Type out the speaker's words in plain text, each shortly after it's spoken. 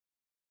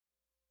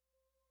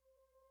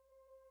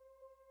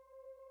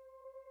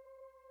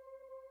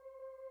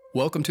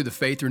Welcome to the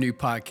Faith Renewed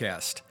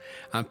podcast.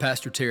 I'm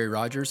Pastor Terry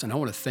Rogers, and I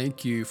want to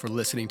thank you for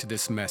listening to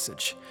this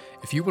message.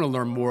 If you want to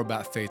learn more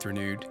about Faith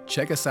Renewed,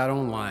 check us out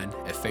online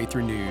at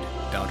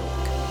faithrenewed.org.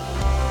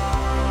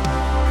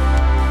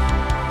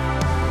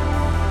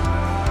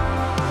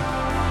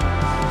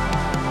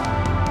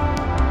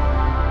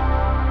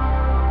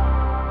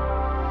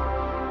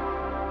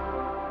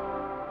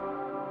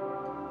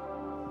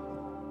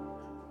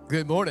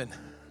 Good morning.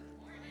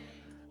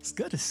 It's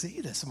good to see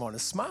you this morning.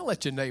 Smile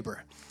at your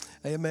neighbor.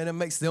 Amen. It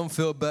makes them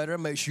feel better. It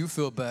makes you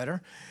feel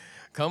better.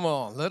 Come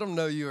on. Let them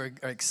know you are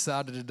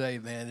excited today,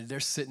 man, and they're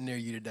sitting near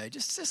you today.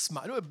 Just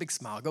smile. Do a big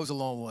smile. It goes a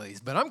long ways.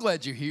 But I'm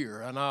glad you're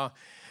here, and I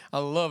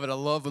love it. I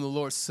love when the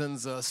Lord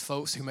sends us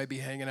folks who may be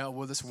hanging out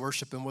with us,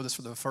 worshiping with us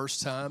for the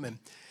first time, and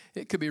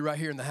it could be right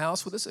here in the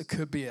house with us. It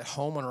could be at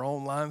home on our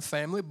online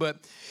family. But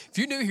if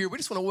you're new here, we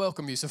just want to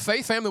welcome you. So,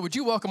 Faith family, would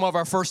you welcome all of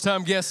our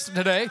first-time guests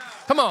today?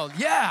 Come on.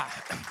 Yeah.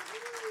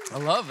 I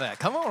love that.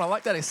 Come on. I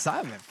like that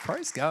excitement.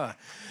 Praise God.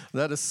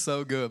 That is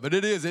so good. But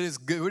it is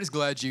good. We're just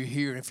glad you're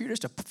here. And if you're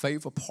just a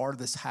faithful part of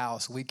this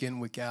house, week in,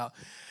 week out,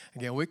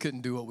 again, we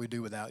couldn't do what we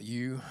do without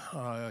you.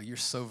 You're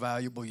so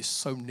valuable. You're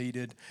so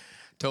needed.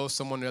 Told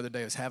someone the other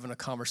day, I was having a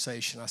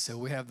conversation. I said,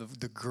 we have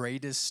the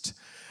greatest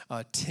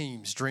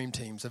dream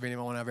teams of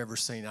anyone I've ever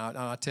seen.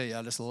 I tell you,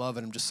 I just love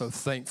it. I'm just so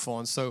thankful.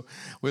 And so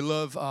we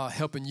love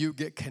helping you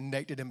get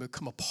connected and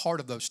become a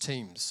part of those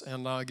teams.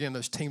 And again,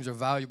 those teams are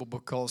valuable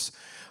because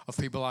of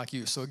people like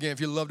you. So again,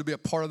 if you'd love to be a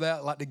part of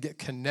that, like to get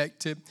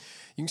connected,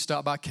 you can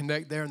stop by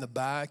Connect there in the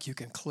back. You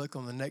can click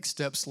on the Next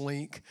Steps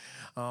link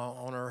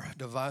on our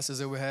devices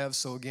that we have.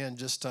 So again,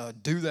 just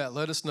do that.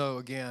 Let us know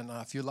again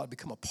if you'd like to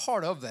become a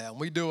part of that. And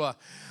we do what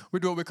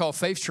we call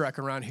Faith Track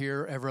around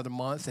here every other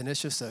month, and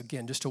it's just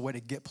a way to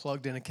get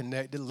plugged in and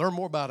connected, learn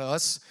more about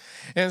us,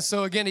 and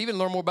so again, even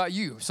learn more about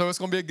you. So it's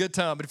going to be a good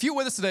time. But if you're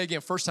with us today, again,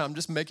 first time,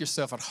 just make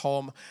yourself at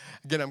home.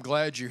 Again, I'm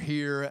glad you're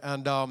here,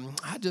 and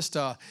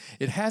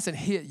it hasn't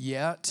hit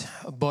yet,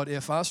 but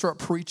if I start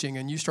preaching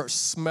and you start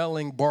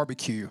smelling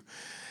barbecue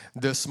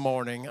this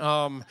morning,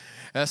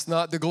 that's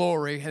not the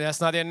glory, and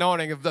that's not the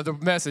anointing of the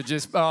message.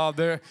 It's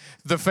the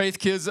Faith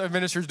Kids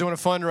Ministry is doing a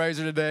fundraiser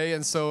today,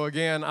 and so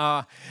again,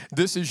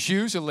 this is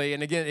usually,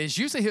 and again, it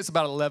usually hits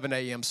about 11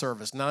 a.m.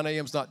 service. 9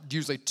 a.m. is not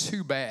usually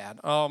too bad,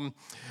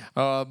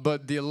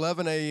 but the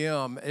 11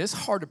 a.m., it's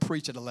hard to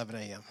preach at 11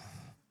 a.m.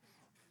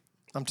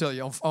 I'm telling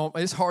you,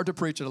 it's hard to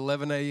preach at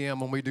 11 a.m.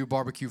 when we do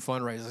barbecue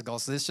fundraisers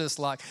because it's just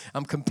like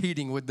I'm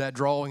competing with that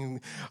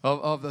drawing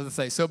of the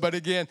thing. So, but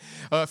again,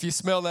 if you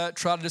smell that,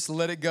 try to just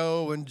let it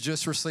go and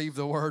just receive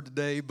the word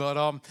today.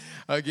 But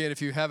again,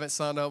 if you haven't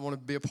signed up, want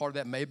to be a part of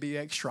that, maybe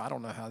extra. I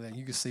don't know how that.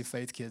 You can see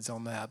Faith Kids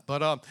on that.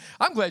 But I'm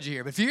glad you're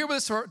here. But if you're here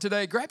with us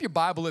today, grab your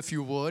Bible if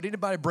you would.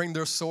 Anybody bring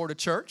their sword to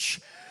church?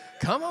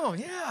 Come on,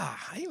 yeah.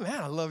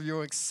 Amen. I love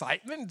your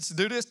excitement. Let's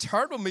do this.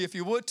 Turn with me, if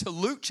you would, to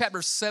Luke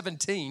chapter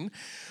 17.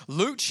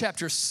 Luke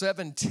chapter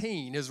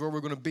 17 is where we're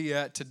going to be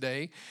at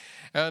today.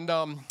 And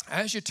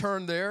as you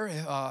turn there,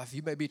 if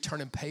you may be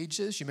turning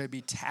pages, you may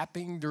be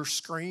tapping your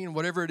screen,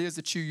 whatever it is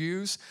that you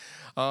use.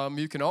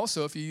 You can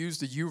also, if you use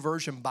the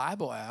YouVersion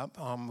Bible app,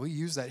 we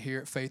use that here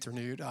at Faith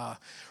Renewed.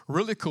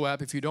 Really cool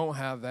app if you don't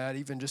have that,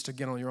 even just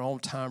again on your own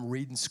time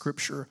reading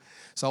scripture.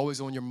 It's always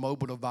on your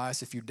mobile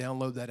device if you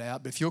download that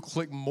app. But if you'll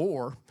click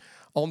more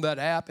on that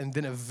app and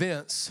then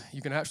events,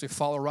 you can actually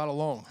follow right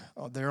along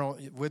there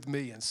with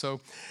me. And so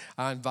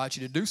I invite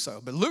you to do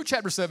so. But Luke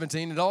chapter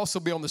 17, it'll also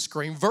be on the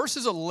screen,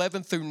 verses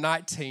 11 through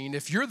 19.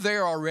 If you're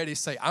there already,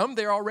 say, I'm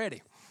there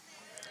already.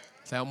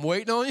 Say, I'm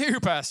waiting on you,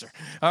 Pastor.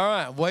 All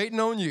right,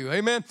 waiting on you.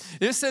 Amen.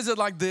 It says it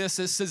like this.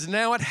 It says,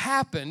 now it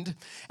happened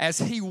as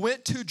he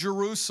went to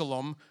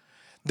Jerusalem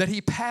that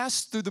he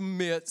passed through the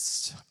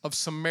midst of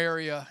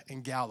Samaria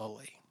and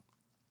Galilee.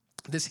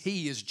 This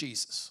he is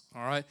Jesus,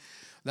 all right?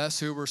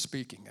 That's who we're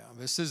speaking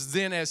of. It says,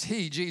 then as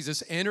he,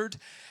 Jesus, entered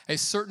a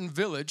certain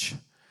village,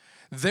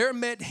 there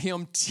met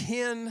him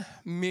 10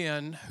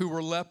 men who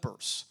were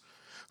lepers,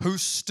 who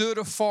stood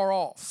afar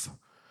off.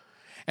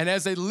 And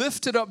as they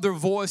lifted up their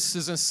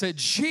voices and said,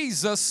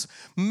 Jesus,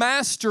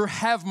 Master,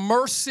 have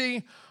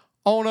mercy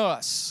on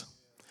us.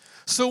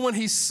 So when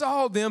he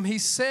saw them, he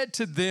said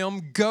to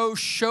them, go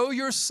show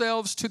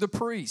yourselves to the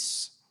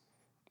priests.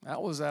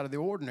 That was out of the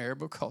ordinary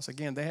because,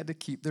 again, they had to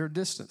keep their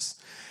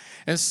distance.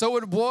 And so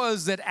it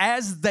was that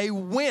as they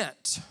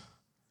went,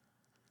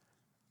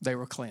 they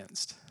were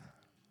cleansed.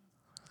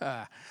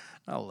 I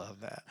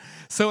love that.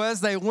 So as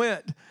they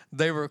went,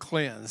 they were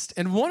cleansed.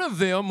 And one of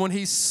them, when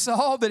he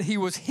saw that he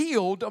was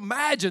healed,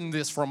 imagine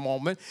this for a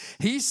moment.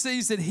 He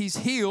sees that he's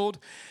healed.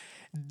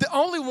 The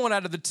only one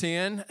out of the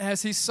 10,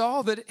 as he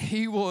saw that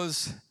he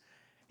was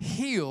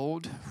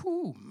healed,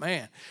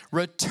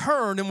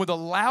 returned and with a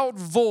loud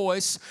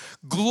voice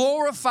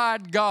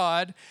glorified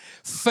God,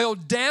 fell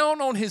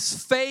down on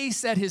his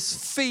face at his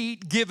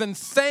feet, giving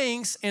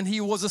thanks, and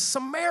he was a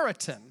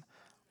Samaritan.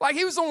 Like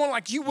he was the one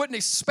like you wouldn't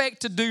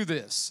expect to do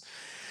this.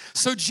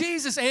 So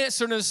Jesus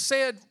answered and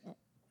said,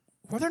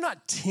 were there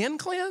not 10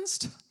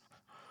 cleansed?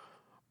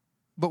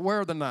 But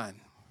where are the 9?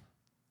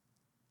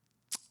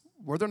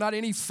 were there not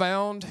any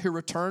found who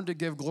returned to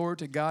give glory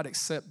to God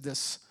except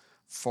this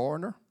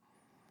foreigner?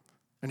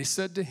 And he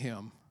said to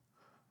him,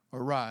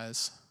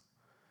 arise,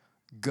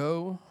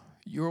 go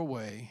your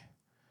way,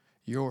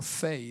 your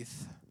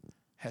faith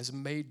has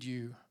made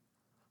you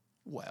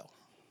well.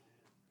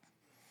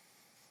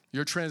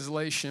 Your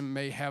translation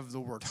may have the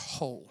word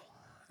whole.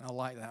 I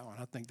like that one.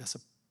 I think that's a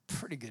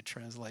pretty good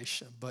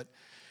translation. But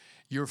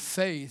your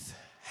faith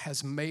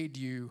has made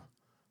you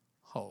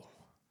whole.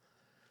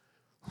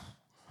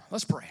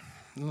 Let's pray.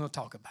 I'm going to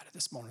talk about it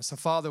this morning. So,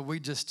 Father, we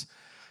just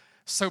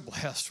so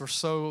blessed. We're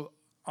so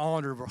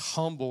honored. We're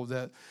humbled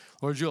that,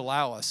 Lord, you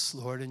allow us,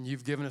 Lord, and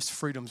you've given us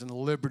freedoms and the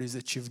liberties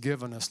that you've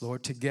given us,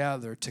 Lord, to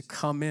gather, to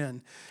come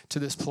in to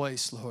this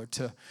place, Lord,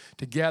 to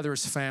gather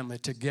as family,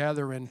 to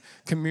gather in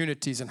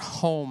communities and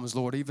homes,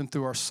 Lord, even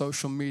through our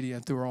social media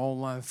and through our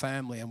online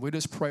family. And we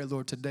just pray,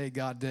 Lord, today,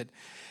 God, that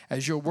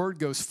as your word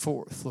goes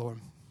forth, Lord,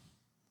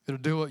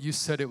 it'll do what you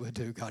said it would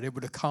do, God. It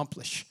would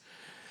accomplish.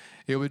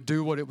 It would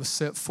do what it was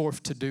set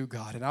forth to do,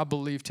 God. And I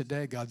believe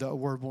today, God, that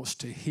word wants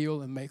to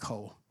heal and make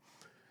whole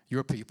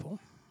your people.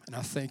 And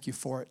I thank you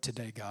for it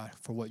today, God,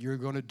 for what you're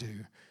going to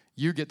do.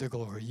 You get the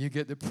glory. You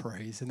get the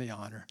praise and the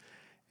honor.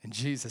 In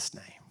Jesus'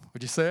 name.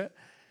 Would you say it?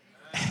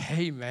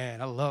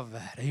 Amen. I love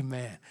that.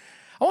 Amen.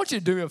 I want you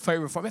to do me a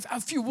favor for me.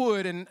 If you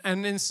would, and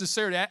in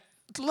sincerity,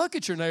 look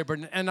at your neighbor.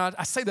 And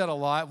I say that a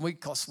lot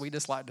because we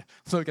just like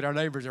to look at our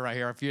neighbors right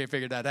here if you ain't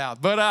figured that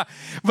out. But I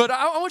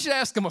want you to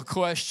ask them a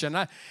question.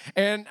 I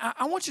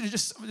want you to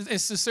just, in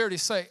sincerity,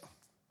 say,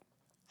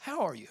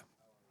 how are you?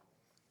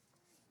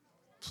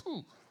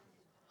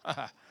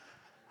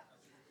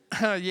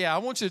 Yeah, I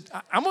want you.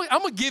 I'm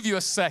gonna give you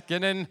a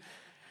second, and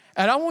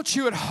I want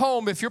you at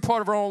home, if you're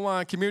part of our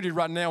online community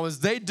right now, as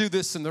they do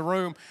this in the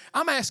room,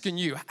 I'm asking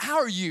you, how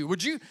are you?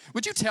 Would you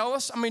tell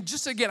us? I mean,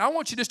 just again, I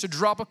want you just to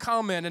drop a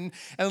comment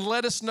and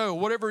let us know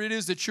whatever it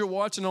is that you're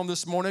watching on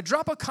this morning.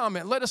 Drop a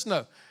comment, let us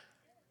know.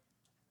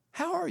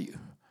 How are you?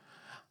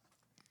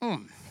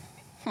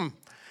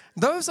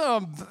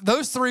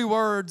 Those three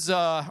words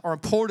are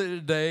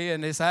important today,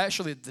 and it's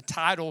actually the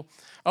title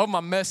of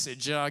my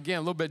message. Again, a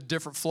little bit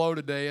different flow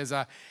today as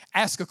I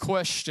ask a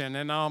question.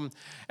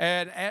 And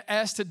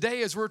as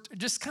today, as we're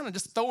just kind of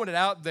just throwing it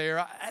out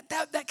there,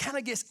 that kind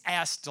of gets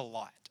asked a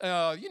lot.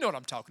 You know what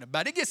I'm talking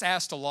about. It gets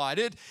asked a lot.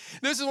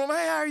 This is, well,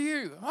 hey, how are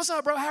you? What's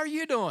up, bro? How are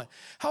you doing?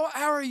 How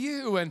are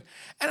you? And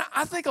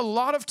I think a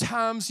lot of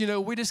times,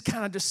 we just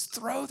kind of just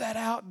throw that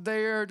out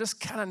there, just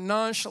kind of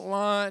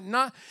nonchalant,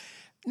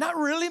 not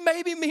really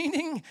maybe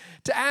meaning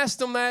to ask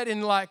them that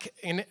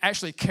in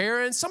actually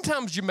caring.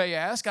 Sometimes you may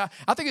ask. I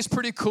think it's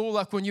pretty cool,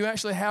 like when you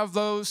actually have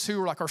those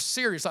who are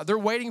serious, like they're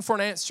waiting for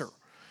an answer.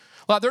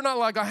 Like they're not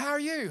like, how are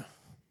you?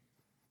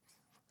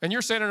 And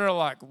you're sitting there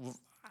like,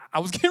 I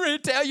was getting ready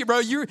to tell you,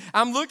 bro,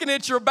 I'm looking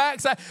at your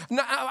backside.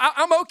 No,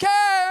 I'm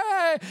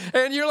okay.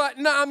 And you're like,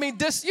 no, I mean,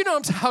 this, you know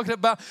what I'm talking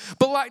about.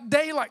 But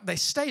they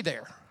stay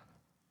there.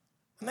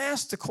 And they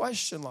ask the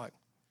question like,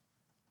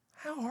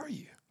 how are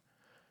you?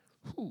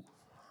 Ooh.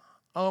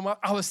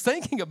 I was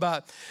thinking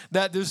about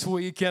that this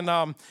week,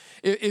 and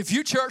if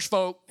you church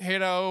folk,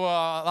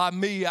 like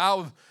me,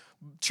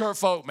 church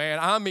folk, man,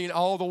 I mean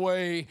all the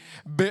way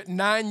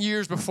 9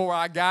 years before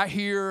I got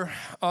here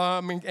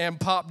and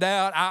popped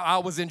out, I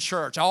was in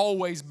church. I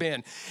always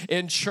been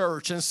in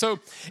church. And so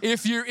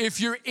if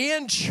you're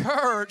in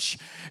church,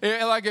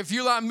 like if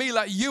you like me,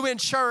 like you in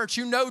church,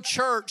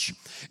 church,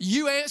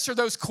 you answer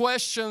those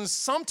questions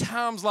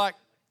sometimes like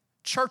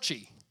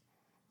churchy.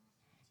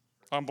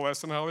 I'm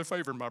blessed and highly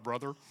favored, my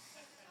brother.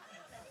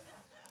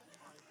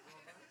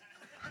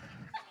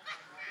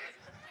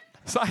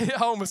 So I hit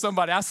home with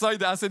somebody. I say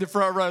that. I sit in the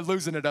front row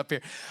losing it up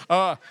here.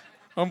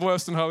 I'm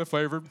blessed and highly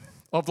favored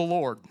of the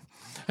Lord.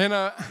 And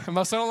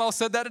my son-in-law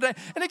said that today.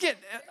 And again,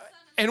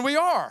 and we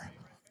are.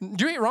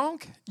 You ain't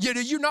wrong.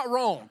 You're not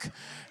wrong.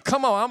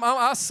 Come on.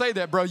 I say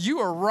that, bro.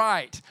 You are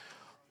right.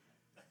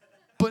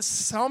 But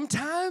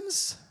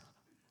sometimes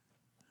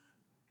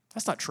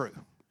that's not true.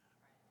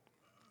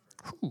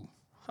 Whew.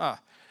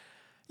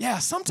 Yeah,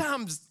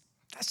 sometimes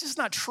that's just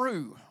not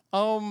true.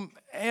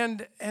 And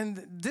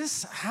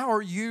this how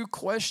are you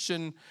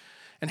question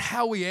and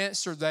how we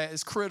answer that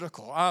is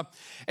critical.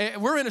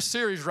 And we're in a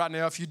series right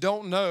now, if you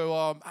don't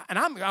know, and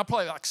I'm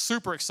probably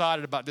super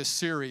excited about this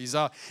series.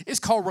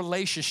 It's called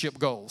Relationship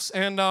Goals.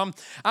 And I'm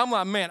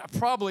like, man,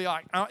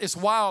 it's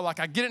wild. Like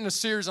I get in a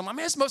series, I'm like,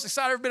 man, it's the most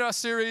excited I've ever been about a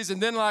series.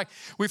 And then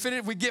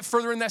we get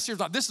further in that series,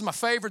 like this is my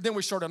favorite. Then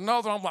we start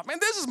another. I'm like, man,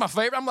 this is my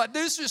favorite. I'm like,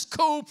 this is just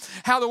cool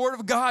how the Word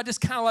of God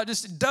just kind of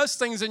just does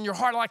things in your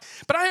heart.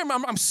 But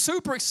I'm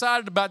super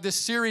excited about this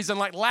series. And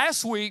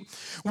last week,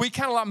 we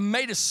kind of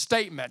made a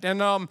statement.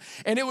 And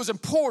and it was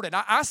important.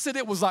 I said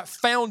it was like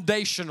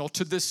foundational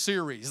to this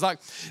series. Like,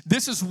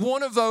 this is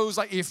one of those,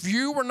 like, if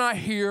you were not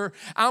here,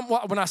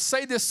 when I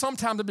say this,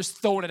 sometimes I'm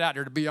just throwing it out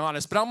there, to be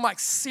honest, but I'm like,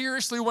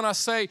 seriously, when I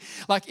say,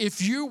 like,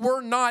 if you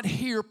were not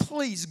here,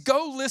 please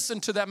go listen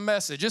to that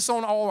message. It's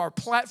on all our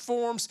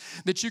platforms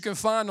that you can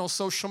find on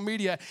social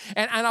media,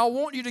 and I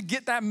want you to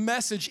get that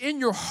message in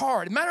your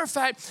heart. Matter of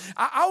fact,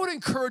 I would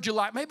encourage you,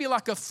 like, maybe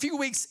like a few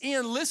weeks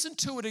in, listen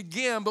to it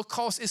again,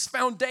 because it's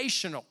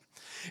foundational.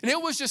 And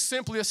it was just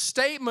simply a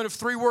statement of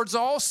 3 words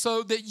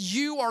also, that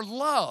you are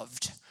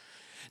loved.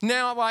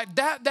 Now, like,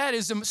 that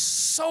is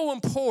so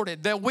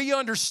important that we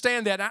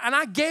understand that. And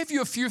I gave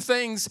you a few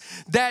things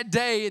that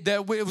day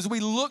that as we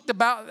looked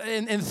about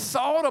and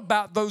thought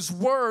about those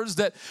words,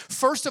 that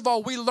first of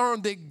all, we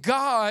learned that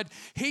God,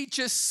 He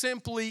just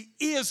simply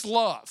is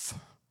love.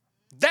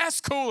 That's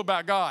cool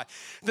about God,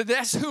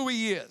 that's who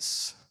He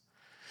is.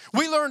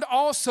 We learned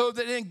also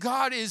that in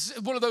God is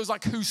one of those,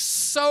 like, who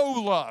so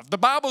loved. The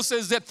Bible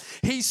says that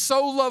He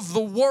so loved the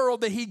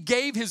world that He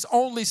gave His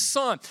only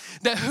Son.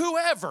 That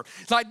whoever,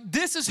 like,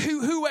 this is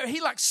whoever,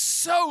 He, like,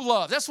 so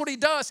loves. That's what He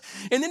does.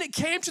 And then it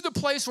came to the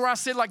place where I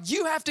said, like,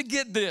 you have to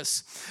get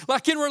this.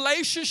 Like, in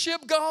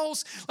relationship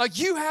goals, like,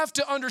 you have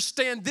to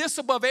understand this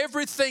above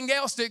everything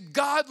else, that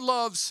God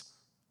loves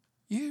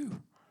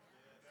you.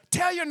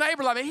 Tell your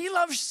neighbor, like, He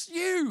loves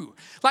you.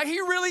 Like, He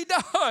really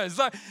does.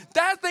 Like,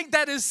 I think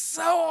that is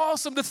so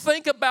awesome to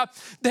think about,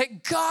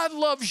 that God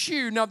loves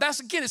you. Now, that's,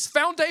 again, it's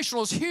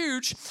foundational, it's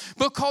huge,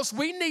 because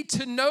we need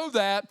to know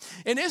that,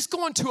 and it's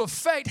going to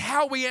affect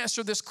how we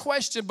answer this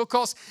question,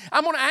 because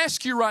I'm going to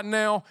ask you right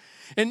now,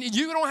 and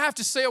you don't have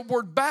to say a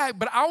word back,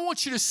 but I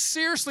want you to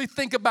seriously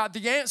think about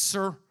the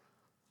answer.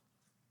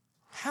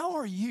 How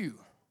are you?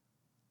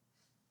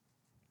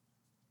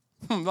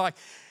 Like,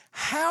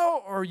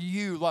 how are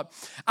you? Like,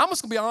 I'm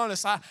just gonna be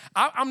honest.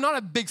 I'm not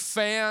a big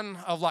fan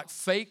of, like,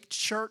 fake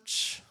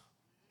church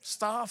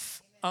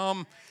stuff.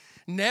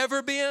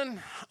 Never been.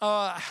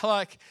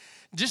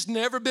 Just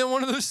never been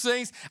one of those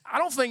things. I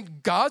don't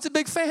think God's a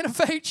big fan of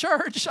fake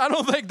church. I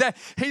don't think that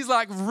He's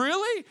like,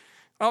 really?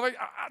 I'm like,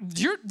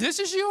 this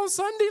is you on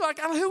Sunday? Like,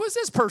 who is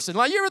this person?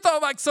 Like, you ever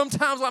thought, like,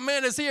 sometimes, like,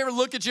 man, does He ever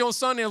look at you on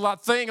Sunday and,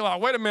 like, think,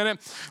 like, wait a minute,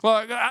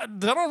 like, I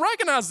don't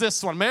recognize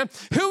this one, man.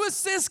 Who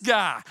is this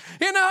guy?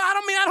 You know,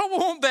 I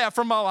don't want that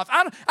for my life.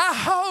 I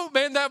hope,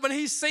 man, that when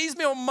He sees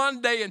me on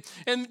Monday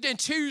and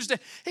Tuesday,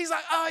 He's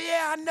like, oh,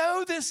 yeah, I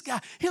know this guy.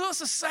 He looks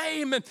the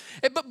same.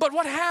 But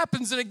what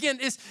happens, and again,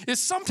 is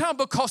sometimes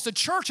because the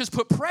church has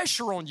put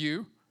pressure on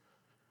you,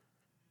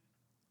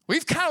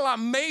 we've kind of like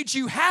made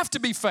you have to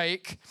be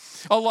fake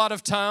a lot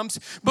of times,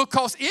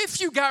 because if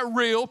you got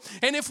real,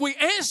 and if we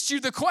asked you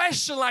the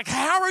question, like,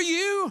 how are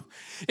you?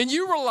 And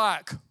you were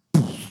like,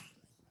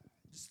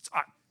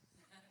 I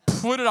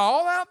put it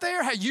all out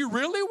there, how you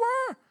really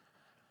were?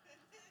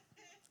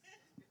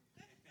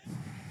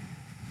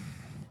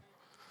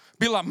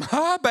 Be like,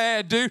 my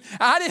bad, dude.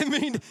 I didn't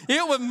mean to.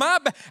 It was my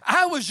bad.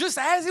 It was just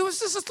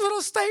a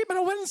little statement.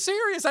 I wasn't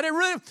serious. I didn't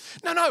really.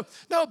 No.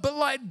 But,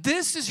 like,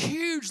 this is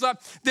huge. Like,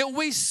 that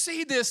we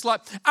see this.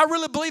 Like, I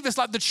really believe it's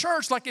like the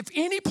church. Like, if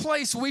any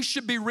place we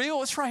should be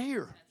real, it's right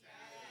here.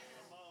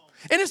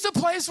 And it's the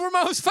place we're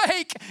most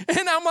fake.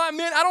 And I'm like,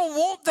 man, I don't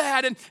want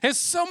that. And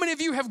so many of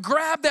you have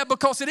grabbed that,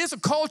 because it is a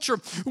culture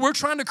we're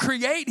trying to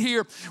create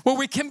here where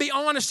we can be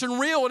honest and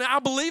real. And I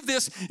believe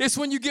this, it's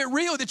when you get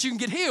real that you can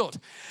get healed.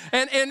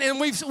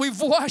 And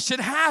we've watched it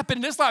happen.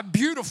 And it's like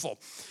beautiful.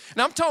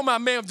 And I'm talking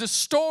about, man, the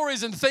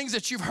stories and things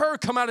that you've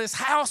heard come out of this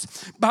house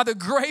by the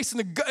grace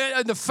and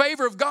the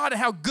favor of God and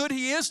how good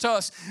He is to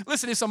us.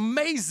 Listen, it's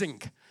amazing.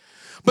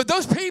 But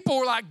those people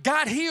were like,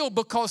 got healed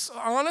because,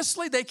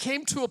 honestly, they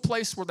came to a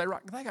place where they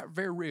got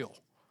very real.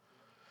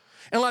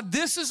 And, like,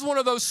 this is one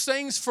of those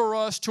things for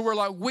us to where,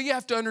 like, we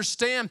have to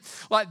understand,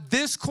 like,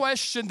 this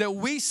question that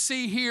we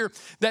see here,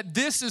 that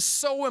this is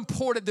so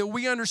important that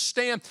we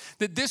understand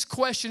that this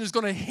question is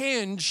going to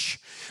hinge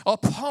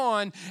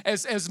upon,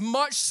 as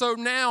much so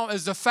now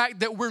as the fact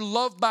that we're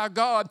loved by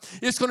God,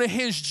 it's going to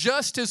hinge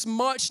just as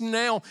much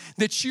now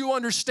that you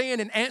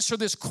understand and answer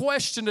this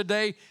question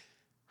today,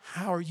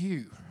 how are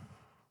you?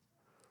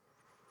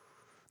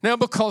 Now,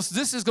 because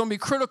this is going to be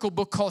critical,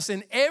 because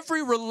in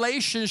every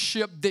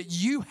relationship that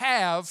you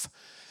have,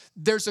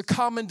 there's a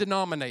common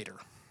denominator.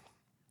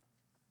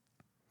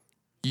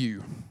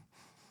 You.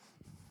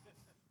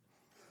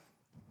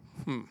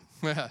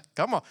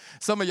 Come on.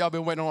 Some of y'all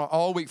been waiting on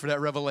all week for that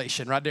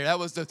revelation right there. That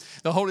was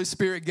the Holy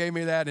Spirit gave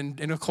me that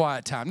in a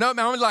quiet time. No,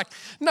 man, I was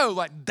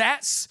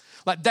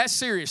that's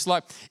serious.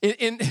 Like,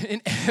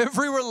 in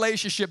every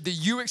relationship that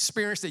you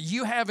experience, that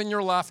you have in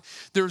your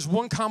life, there's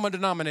one common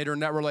denominator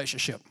in that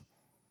relationship.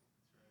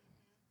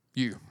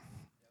 You.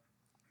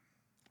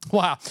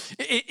 Wow,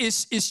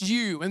 it's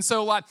you. And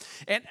so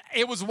and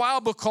it was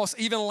wild because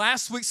even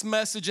last week's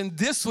message and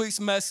this week's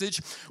message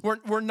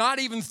were not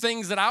even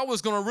things that I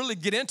was going to really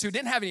get into.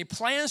 Didn't have any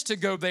plans to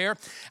go there.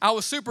 I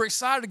was super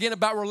excited again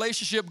about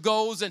relationship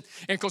goals and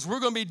because we're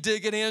going to be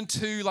digging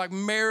into like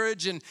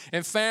marriage and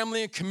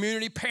family and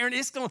community, parenting.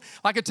 It's going to,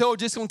 like I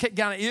told you, it's going to get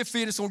kind of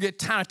iffy and it's going to get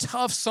kind of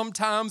tough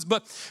sometimes.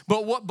 But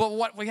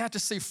what we have to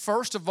see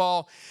first of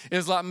all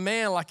is like,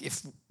 man, like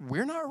if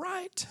we're not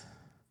right,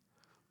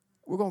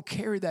 we're going to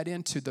carry that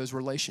into those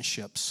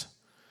relationships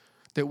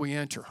that we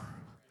enter.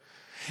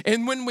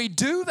 And when we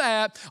do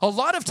that, a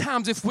lot of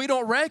times if we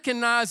don't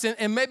recognize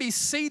and maybe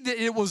see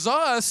that it was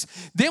us,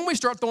 then we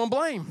start throwing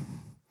blame.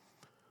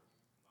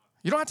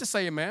 You don't have to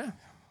say amen.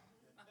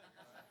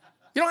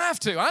 You don't have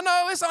to. I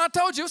know. I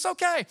told you, it's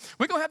okay.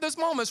 We're going to have those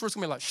moments where it's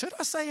going to be like, should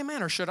I say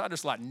amen or should I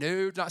just like,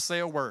 no, not say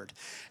a word?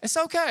 It's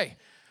okay.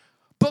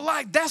 But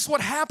like that's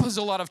what happens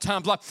a lot of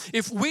times. Like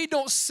if we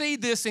don't see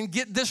this and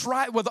get this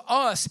right with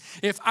us,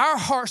 if our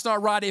heart's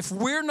not right, if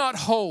we're not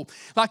whole,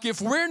 like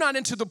if we're not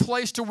into the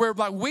place to where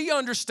like we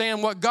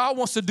understand what God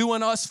wants to do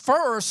in us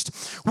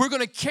first, we're going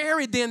to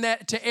carry then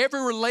that to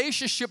every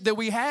relationship that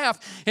we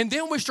have. And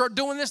then we start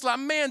doing this like,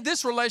 man,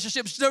 this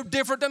relationship's no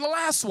different than the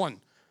last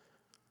one.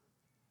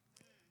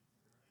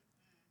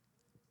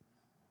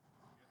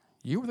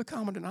 You were the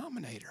common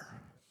denominator.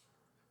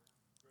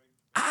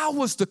 I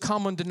was the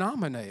common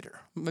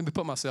denominator. Let me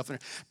put myself in there.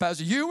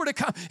 Pastor, you were the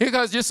common,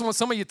 because just when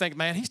some of you think,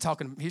 man, he's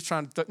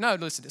trying to, no,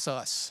 listen, it's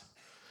us.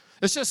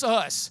 It's just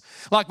us.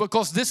 Like,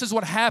 because this is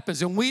what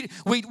happens. And we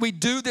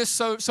do this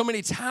so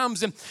many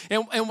times. And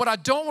what I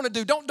don't want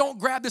to do, don't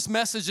grab this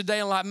message today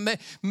and like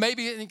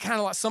maybe kind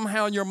of like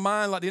somehow in your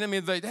mind, like the enemy,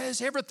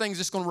 everything's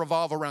just going to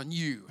revolve around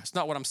you. That's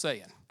not what I'm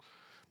saying.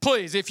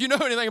 Please, if you know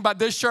anything about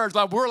this church,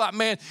 like we're like,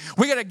 man,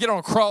 we got to get on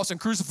a cross and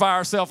crucify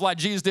ourselves like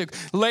Jesus did.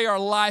 Lay our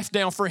life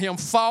down for him,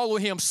 follow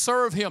him,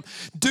 serve him,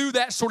 do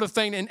that sort of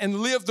thing and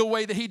live the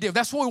way that he did.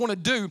 That's what we want to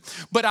do.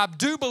 But I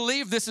do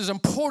believe this is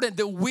important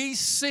that we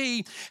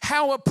see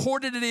how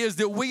important it is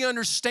that we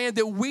understand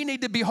that we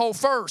need to be whole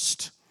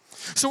first.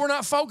 So we're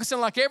not focusing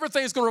like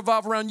everything's going to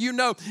revolve around you.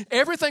 No,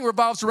 everything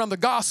revolves around the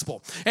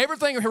gospel.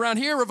 Everything around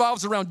here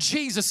revolves around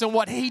Jesus and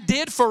what he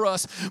did for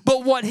us.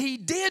 But what he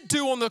did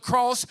do on the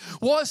cross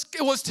was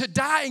to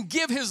die and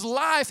give his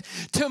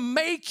life to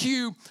make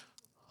you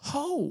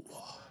whole.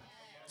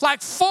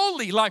 Like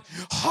fully, like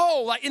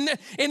whole. Like and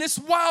it's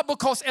wild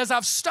because as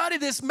I've studied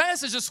this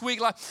message this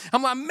week, like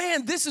I'm like,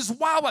 man, this is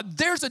wild. Like,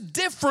 there's a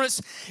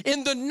difference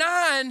in the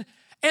 9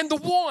 and the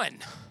 1.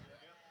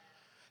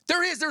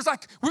 There's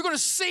like, we're going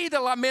to see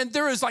that, like, man,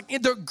 there is like,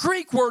 the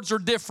Greek words are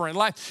different.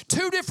 Like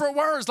 2 different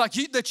words like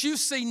that you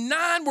see.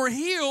 9 were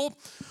healed,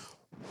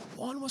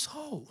 1 was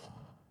whole.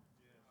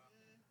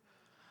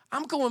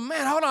 I'm going,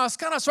 man, hold on.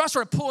 So I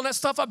started pulling that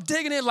stuff up,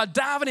 digging in, like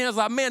diving in. I was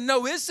like, man,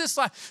 no, it's just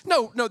like,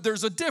 no,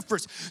 there's a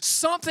difference.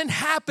 Something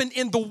happened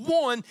in the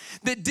 1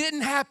 that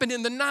didn't happen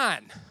in the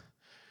 9.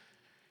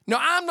 Now,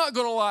 I'm not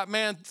going to like,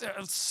 man,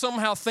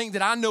 somehow think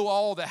that I know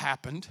all that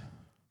happened.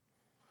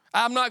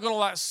 I'm not going to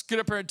like get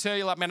up here and tell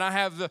you like, man, I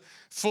have the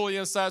fully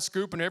inside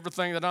scoop and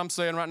everything that I'm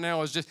saying right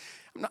now is just,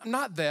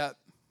 not that,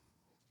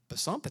 but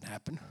something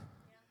happened.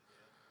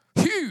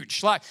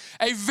 Huge, like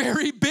a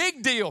very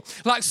big deal.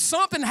 Like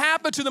something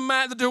happened to the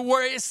man to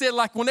where it said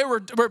like when they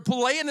were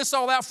laying this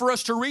all out for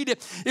us to read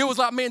it, it was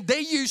like, man, they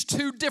used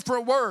 2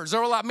 different words. They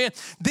were like, man,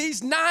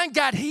 these 9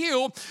 got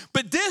healed,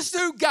 but this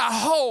dude got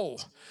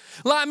whole.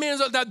 Like, man,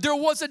 there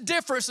was a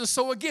difference. And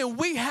so, again,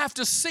 we have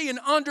to see and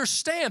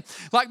understand,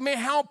 like, man,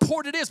 how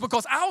important it is.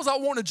 Because I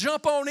want to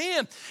jump on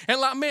in and,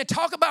 like, man,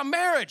 talk about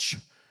marriage.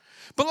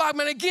 But, like,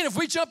 man, again, if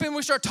we jump in and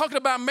we start talking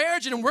about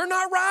marriage and we're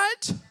not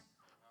right,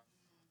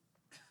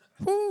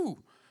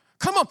 whoo.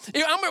 Come on.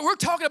 We're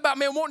talking about,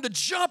 man, wanting to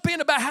jump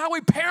in about how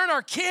we parent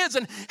our kids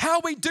and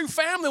how we do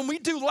family and we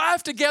do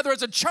life together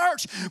as a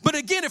church. But,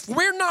 again, if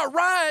we're not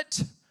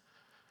right,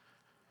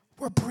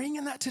 we're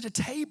bringing that to the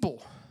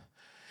table.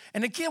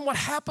 And again, what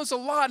happens a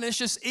lot, and it's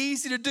just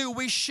easy to do,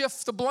 we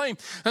shift the blame.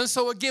 And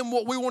so again,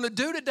 what we want to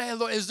do today,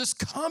 Lord, is just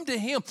come to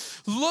him,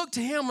 look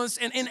to him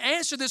and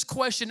answer this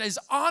question as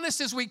honest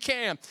as we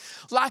can.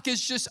 Like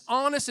it's just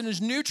honest and as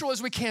neutral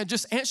as we can.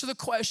 Just answer the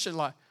question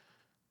like,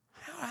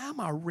 how am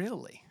I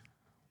really?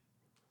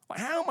 Like,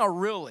 how am I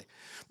really?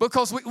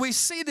 Because we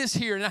see this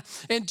here.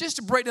 And just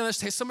to break down this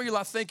text, some of you are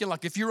like thinking,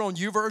 like if you're on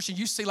YouVersion,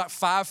 you see like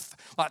 5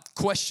 like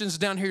questions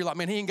down here. You're like,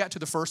 man, he ain't got to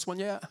the first one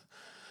yet.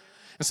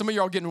 And some of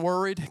you are getting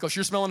worried because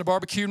you're smelling the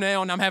barbecue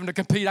now and I'm having to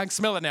compete. I can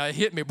smell it now. It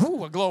hit me.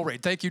 Woo, glory.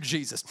 Thank you,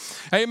 Jesus.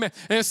 Amen.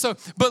 And so,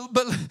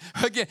 but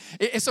again,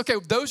 it's okay.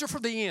 Those are for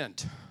the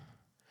end.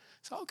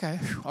 So, okay.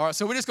 All right.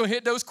 So we're just going to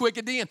hit those quick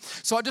at the end.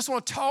 So I just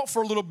want to talk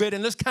for a little bit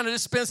and let's kind of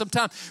just spend some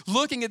time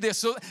looking at this.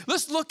 So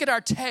let's look at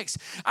our text.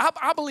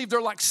 I believe there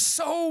are like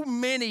so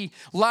many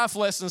life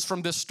lessons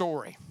from this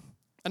story.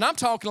 And I'm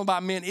talking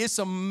about, man, it's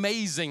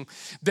amazing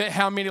that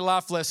how many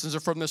life lessons are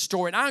from this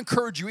story. And I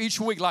encourage you each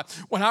week, like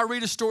when I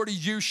read a story to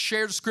you,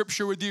 share the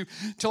scripture with you,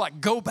 to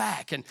like go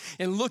back and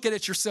look at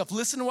it yourself.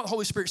 Listen to what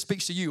Holy Spirit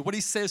speaks to you, what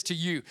he says to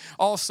you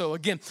also.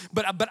 Again,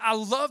 but I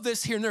love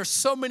this here, and there are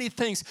so many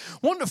things.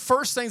 One of the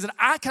first things that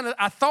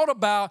I thought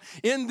about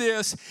in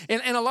this,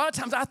 and a lot of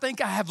times I think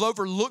I have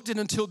overlooked it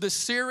until this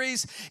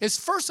series, is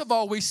first of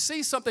all, we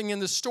see something in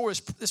this story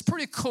that's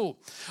pretty cool.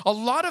 A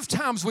lot of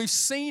times we've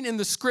seen in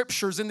the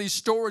scriptures, in these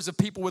stories of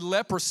people with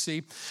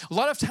leprosy, a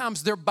lot of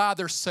times they're by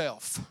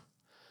themselves.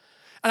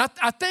 And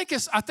I think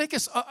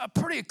it's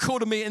pretty cool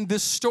to me in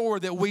this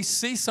story that we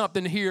see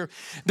something here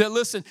that,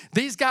 listen,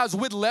 these guys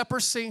with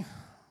leprosy,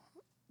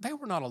 they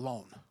were not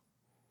alone.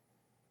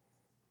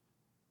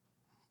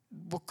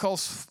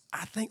 Because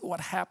I think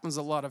what happens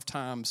a lot of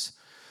times,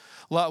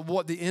 like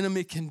what the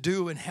enemy can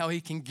do and how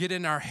he can get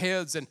in our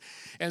heads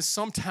and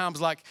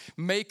sometimes like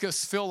make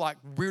us feel like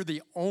we're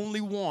the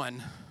only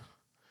one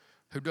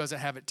who doesn't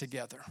have it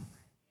together.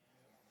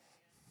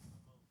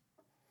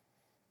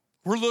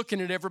 We're looking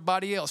at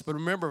everybody else, but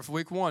remember, for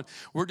week one,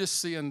 we're just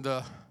seeing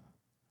the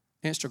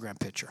Instagram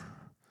picture.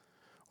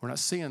 We're not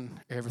seeing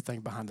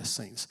everything behind the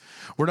scenes.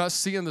 We're not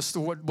seeing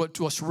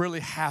what's really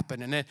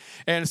happening.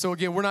 And so,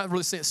 again, we're not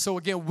really seeing. So,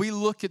 again, we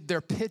look at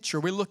their picture.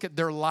 We look at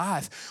their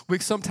life. We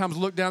sometimes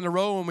look down the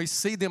row and we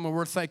see them and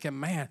we're thinking,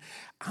 man,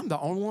 I'm the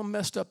only one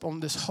messed up on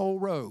this whole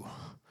row.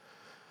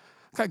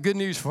 I've got good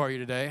news for you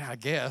today, I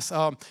guess.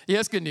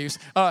 It's good news.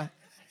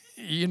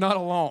 You're not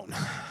alone,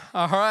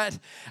 all right?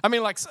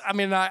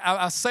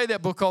 I say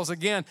that because,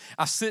 again,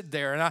 I sit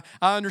there and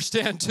I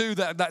understand, too,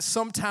 that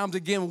sometimes,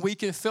 again, we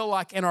can feel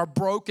like in our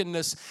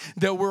brokenness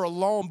that we're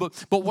alone.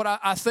 But what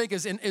I think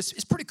is, and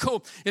it's pretty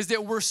cool, is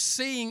that we're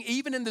seeing,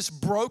 even in this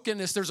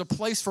brokenness, there's a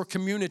place for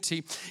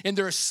community, and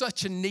there is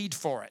such a need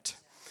for it.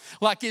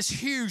 Like, it's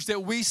huge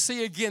that we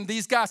see, again,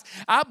 these guys.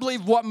 I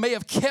believe what may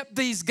have kept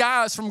these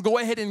guys from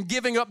going ahead and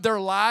giving up their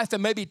life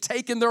and maybe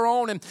taking their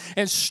own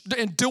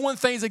and doing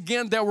things,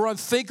 again, that were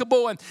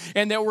unthinkable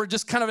and that were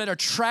just kind of in a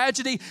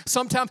tragedy.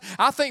 Sometimes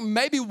I think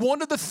maybe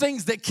one of the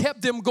things that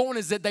kept them going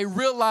is that they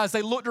realized,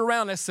 they looked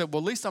around and they said,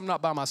 well, at least I'm not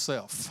by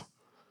myself.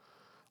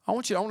 I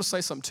want to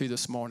say something to you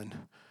this morning.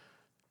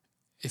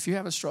 If you're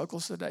having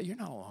struggles today, you're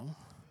not alone.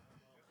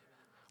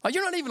 Like,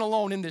 you're not even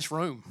alone in this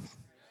room.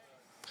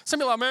 Some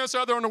people are like, man, it's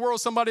out there in the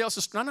world, somebody else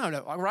is. No,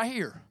 like right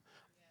here,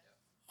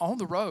 on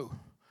the row,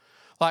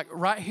 like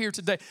right here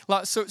today.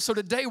 Like so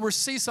today we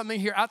see something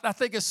here. I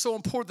think it's so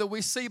important that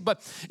we see, but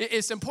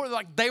it's important.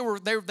 Like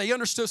they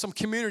understood some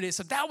community.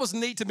 So that was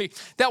neat to me.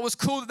 That was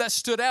cool that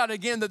stood out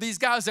again. That these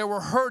guys that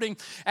were hurting,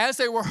 as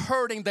they were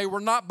hurting, they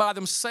were not by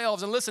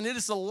themselves. And listen, it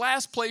is the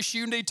last place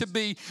you need to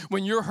be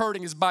when you're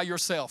hurting is by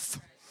yourself,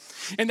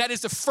 and that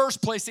is the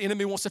first place the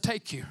enemy wants to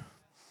take you.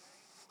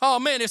 Oh,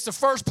 man, it's the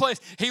first place.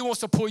 He wants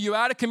to pull you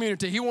out of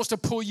community. He wants to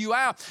pull you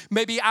out,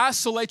 maybe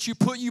isolate you,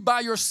 put you by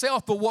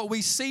yourself. But what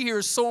we see here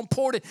is so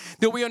important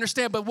that we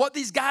understand. But what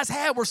these guys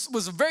had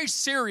was a very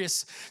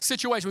serious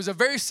situation. It was a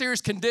very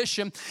serious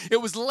condition. It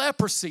was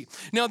leprosy.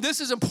 Now,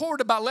 this is important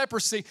about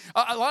leprosy.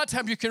 A lot of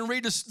times you can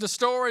read the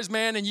stories,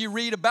 man, and you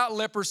read about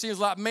leprosy. It's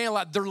like, man,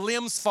 like their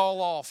limbs fall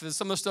off is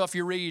some of the stuff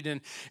you read.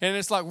 And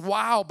it's like,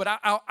 wow. But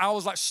I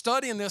was like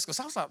studying this because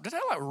I was like, did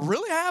that like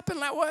really happen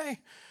that way?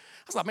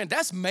 I was like, man,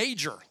 that's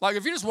major. Like,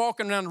 if you're just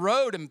walking down the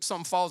road and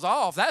something falls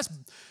off, that's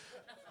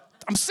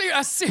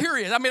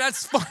serious. I mean,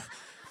 that's fun.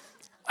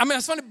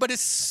 That's funny, but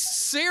it's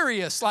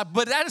serious. Like,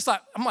 but that is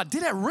like, I'm like,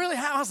 did that really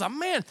happen? I was like,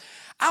 man,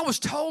 I was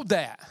told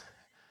that.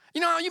 You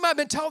know, you might have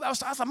been told that. I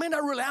was like, man,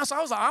 that really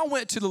happened. So I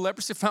went to the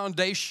Leprosy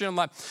Foundation,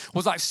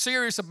 was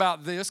serious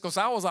about this because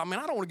I was like, man,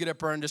 I don't want to get up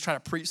there and just try to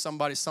preach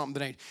somebody something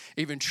that ain't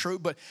even true.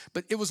 But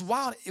it was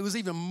wild. It was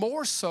even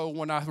more so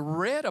when I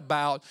read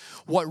about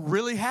what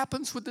really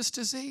happens with this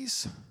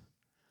disease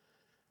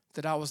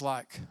that I was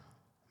like,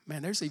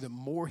 man, there's even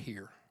more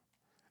here.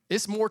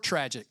 It's more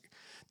tragic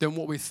than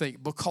what we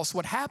think, because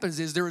what happens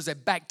is there is a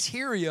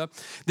bacteria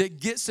that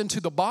gets into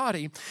the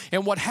body,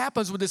 and what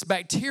happens with this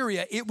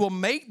bacteria, it will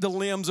make the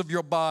limbs of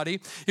your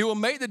body, it will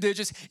make the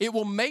digits, it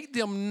will make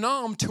them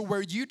numb to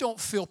where you don't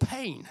feel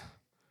pain.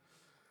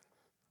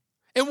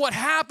 And what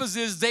happens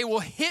is they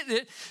will hit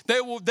it,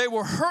 they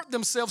will hurt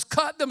themselves,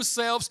 cut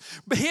themselves,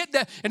 hit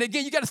that. And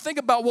again, you got to think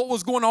about what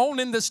was going on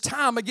in this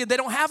time. Again, they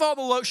don't have all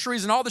the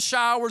luxuries and all the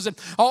showers and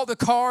all the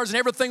cars and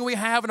everything we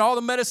have and all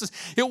the medicines.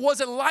 It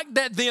wasn't like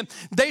that then.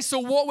 So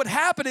what would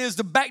happen is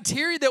the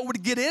bacteria that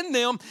would get in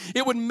them,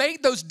 it would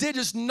make those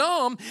digits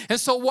numb. And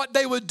so what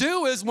they would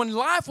do is when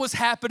life was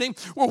happening,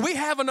 where we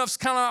have enough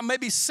kind of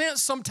maybe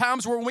sense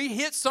sometimes where we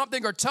hit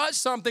something or touch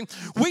something,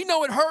 we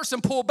know it hurts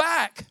and pull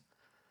back.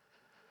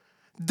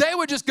 They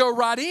would just go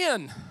right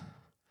in.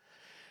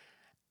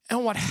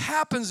 And what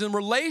happens in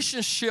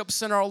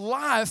relationships in our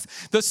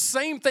life, the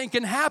same thing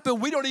can happen.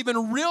 We don't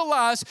even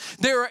realize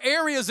there are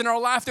areas in our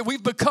life that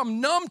we've become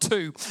numb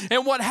to.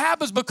 And what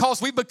happens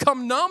because we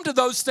become numb to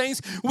those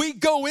things, we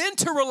go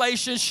into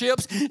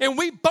relationships and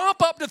we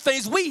bump up to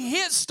things. We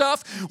hit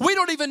stuff. We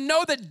don't even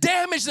know the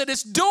damage that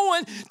it's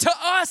doing to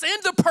us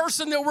and the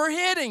person that we're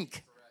hitting.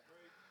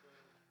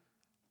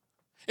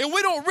 And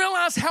we don't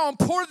realize how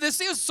important this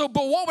is. So,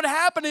 but what would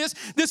happen is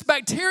this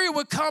bacteria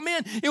would come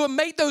in. It would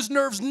make those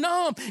nerves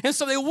numb. And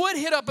so they would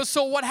hit up. And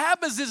so what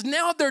happens is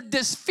now they're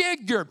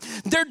disfigured.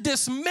 They're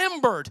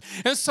dismembered.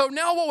 And so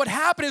now what would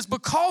happen is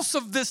because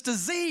of this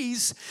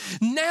disease,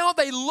 now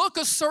they look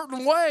a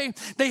certain way.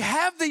 They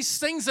have these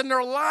things in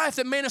their life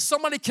that, man, if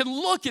somebody can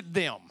look at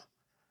them,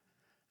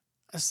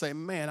 I say,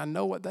 man, I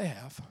know what they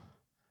have.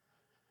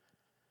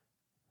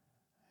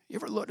 You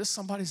ever looked at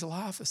somebody's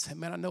life and say,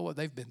 man, I know what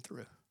they've been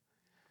through?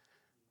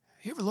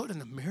 You ever looked in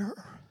the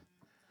mirror?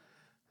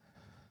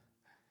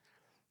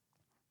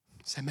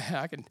 Say, man,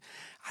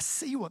 I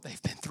see what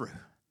they've been through.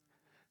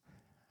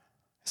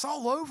 It's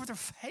all over their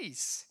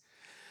face.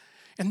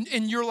 And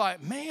you're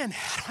like, man,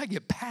 how do I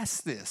get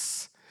past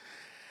this?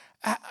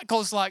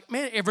 Because like,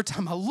 man, every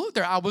time I look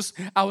there, I was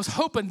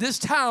hoping this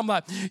time,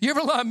 like, you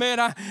ever like,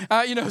 man,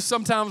 I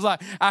sometimes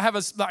like I have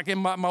and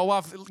my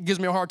wife gives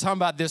me a hard time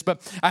about this,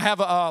 but I have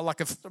a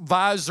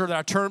visor that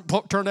I turn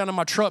down in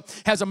my truck,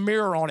 has a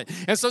mirror on it.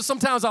 And so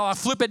sometimes I'll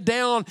flip it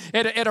down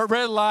at a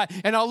red light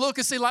and I'll look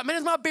and see like, man,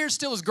 is my beard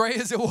still as gray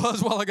as it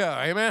was a while ago?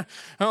 Amen.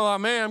 I'm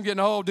like, man, I'm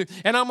getting old, dude.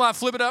 And I'm like,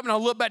 flip it up and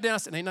I'll look back down. I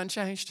said, ain't nothing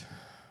changed.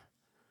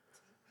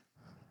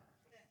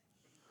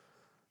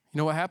 You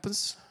know what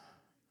happens?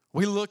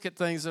 We look at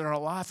things in our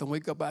life and we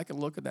go back and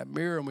look at that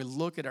mirror and we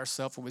look at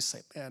ourselves and we say,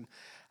 man,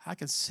 I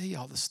can see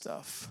all the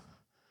stuff.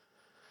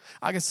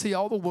 I can see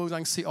all the wounds. I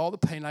can see all the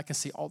pain. I can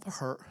see all the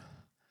hurt.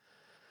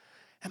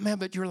 And man,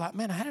 but you're like,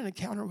 man, I had an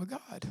encounter with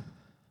God.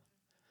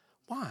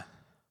 Why?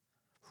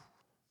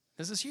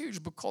 This is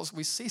huge because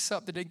we see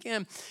something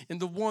again in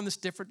the one that's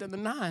different than the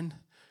 9.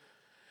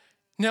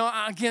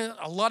 Now, again,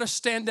 a lot of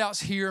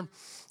standouts here.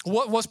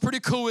 What's pretty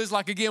cool is,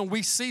 like, again,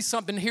 we see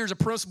something. Here's a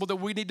principle that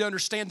we need to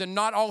understand, that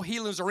not all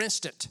healings are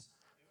instant.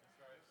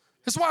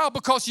 It's wild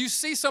because you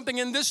see something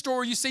in this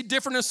story you see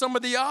different than some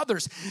of the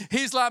others.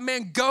 He's like,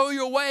 man, go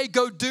your way,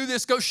 go do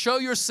this, go show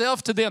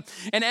yourself to them.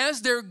 And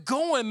as they're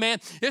going, man,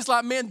 it's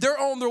like, man, they're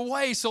on their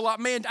way. So like,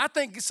 man, I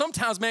think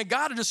sometimes, man,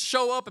 God will just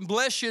show up and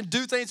bless you and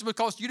do things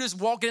because you just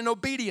walking in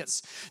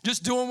obedience,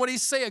 just doing what he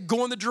said,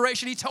 going the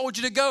direction he told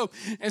you to go.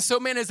 And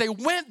so, man, as they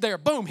went there,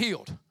 boom,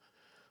 healed.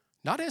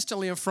 Not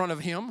instantly in front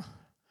of him.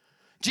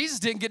 Jesus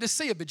didn't get to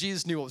see it, but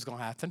Jesus knew what was going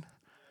to happen.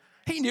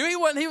 He knew.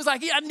 He was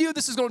like, yeah, I knew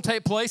this was going to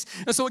take place.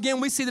 And so, again,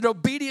 we see that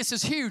obedience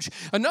is huge.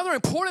 Another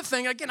important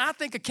thing, again, I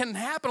think it can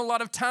happen a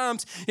lot of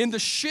times in the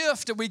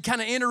shift that we kind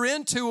of enter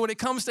into when it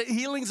comes to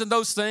healings and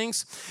those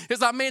things,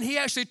 is like, man, he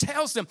actually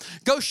tells them,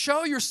 go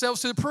show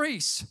yourselves to the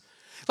priests.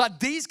 Like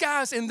these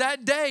guys in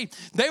that day,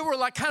 they were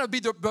like kind of be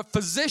the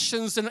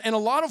physicians in a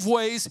lot of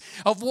ways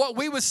of what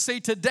we would see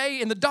today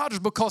in the doctors,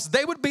 because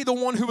they would be the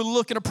one who would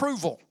look in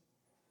approval.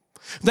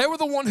 They were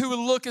the one who would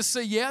look and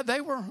say, yeah,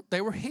 they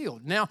were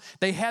healed. Now,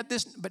 they had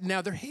this, but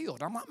now they're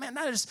healed. I'm like, man,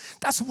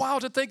 that's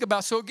wild to think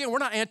about. So again, we're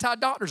not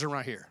anti-doctors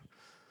around here.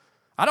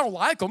 I don't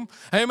like them.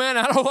 Amen.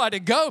 I don't like to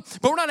go,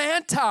 but we're not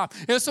anti.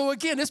 And so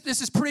again,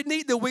 this is pretty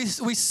neat that we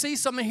see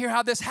something here,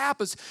 how this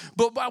happens.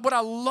 But what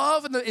I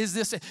love is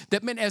this,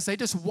 that men, as they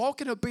just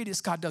walk in obedience,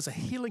 God does a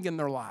healing in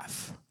their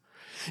life.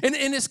 And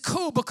it's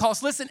cool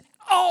because, listen,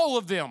 all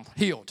of them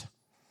healed.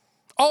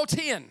 All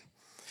 10.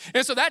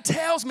 And so that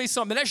tells me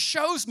something. That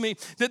shows me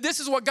that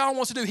this is what God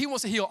wants to do. He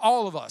wants to heal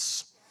all of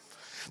us.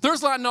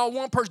 There's like not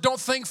one person.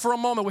 Don't think for a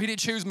moment, well, he didn't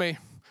choose me.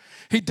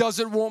 He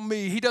doesn't want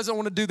me. He doesn't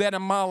want to do that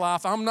in my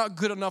life. I'm not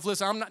good enough.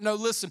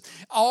 Listen.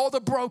 All the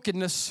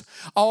brokenness,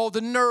 all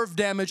the nerve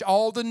damage,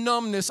 all the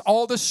numbness,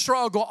 all the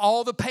struggle,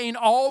 all the pain,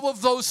 all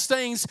of those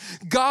things,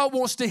 God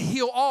wants to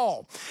heal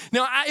all.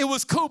 Now, it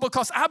was cool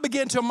because I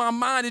began to, in my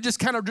mind, it just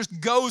kind of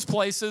just goes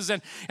places,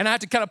 and I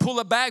had to kind of pull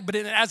it back. But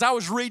as I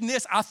was reading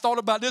this, I thought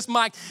about this,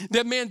 Mike,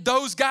 that, man,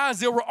 those guys,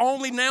 they were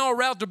only now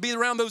allowed to be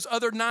around those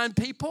other 9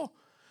 people,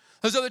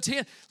 those other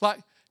 10. Like,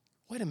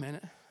 wait a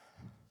minute.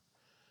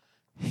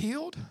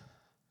 Healed?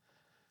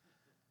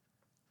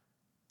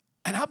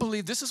 And I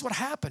believe this is what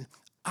happened.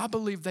 I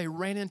believe they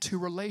ran into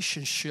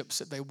relationships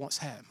that they once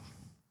had.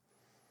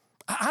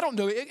 I don't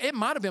know. It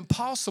might have been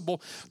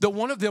possible that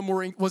one of them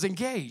was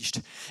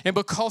engaged. And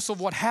because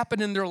of what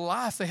happened in their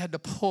life, they had to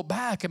pull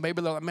back. And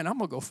maybe they're like, man, I'm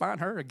going to go find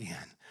her again.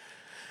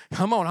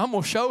 Come on, I'm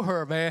going to show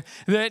her, man.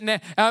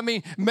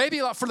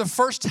 Maybe like for the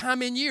first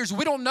time in years,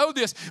 we don't know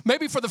this.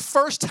 Maybe for the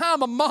first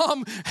time, a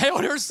mom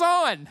held her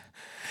son.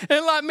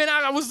 And like, man,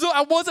 I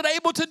wasn't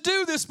able to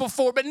do this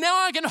before, but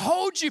now I can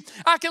hold you.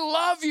 I can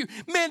love you.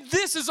 Man,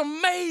 this is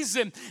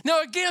amazing.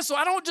 Now, again, so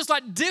I don't just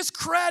like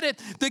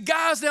discredit the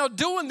guys now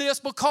doing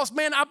this because,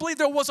 man, I believe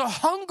there was a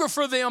hunger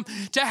for them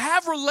to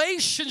have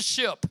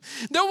relationship.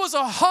 There was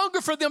a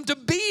hunger for them to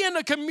be in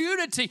a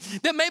community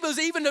that maybe was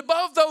even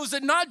above those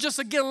that not just,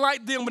 again,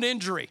 like them with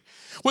injury,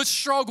 with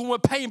struggle,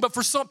 with pain, but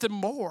for something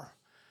more.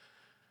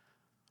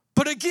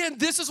 But again,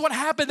 this is what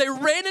happened. They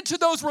ran into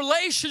those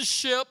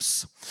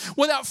relationships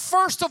without,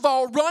 first of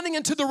all, running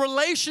into the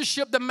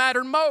relationship that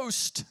mattered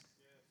most.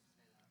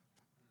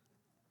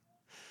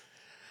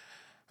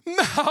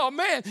 Oh,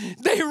 man,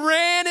 they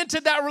ran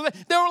into that.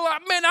 They were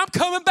like, man, I'm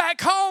coming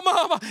back home,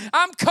 Mama.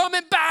 I'm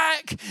coming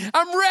back.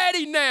 I'm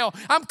ready now.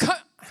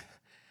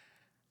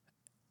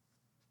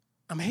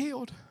 I'm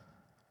healed.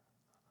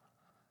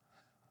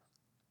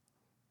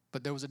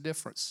 But there was a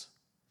difference.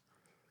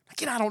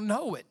 Again, I don't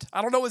know it.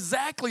 I don't know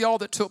exactly all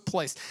that took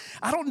place.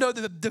 I don't know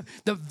the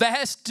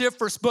vast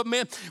difference, but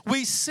man,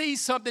 we see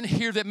something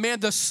here that, man,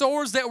 the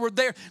sores that were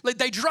there,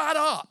 they dried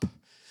up.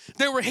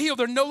 They were healed.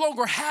 They no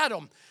longer had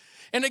them.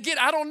 And again,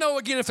 I don't know,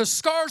 again, if the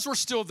scars were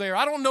still there.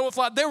 I don't know if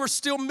they were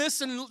still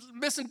missing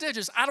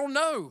digits. I don't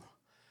know.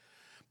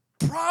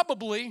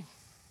 Probably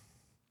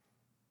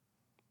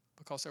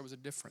because there was a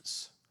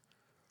difference.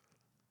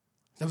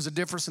 There was a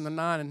difference in the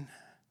 9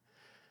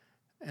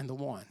 and the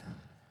 1.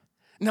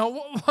 Now,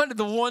 what did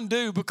the 1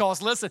 do? Because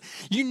listen,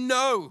 you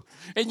know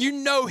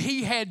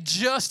he had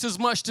just as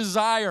much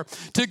desire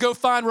to go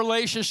find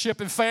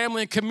relationship and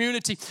family and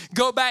community,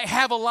 go back,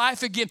 have a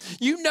life again.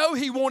 You know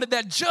he wanted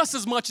that just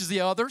as much as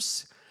the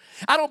others.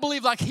 I don't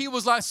believe like he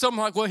was like something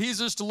like, well, he's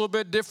just a little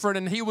bit different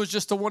and he was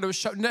just the one who was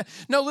showing.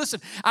 No,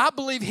 listen, I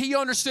believe he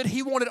understood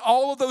he wanted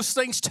all of those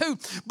things too,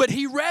 but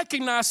he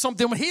recognized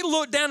something. When he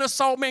looked down and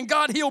saw, man,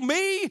 God healed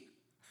me.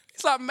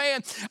 He's like,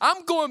 man,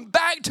 I'm going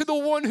back to the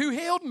one who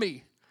healed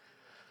me.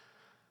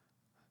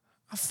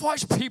 I've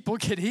watched people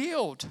get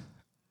healed.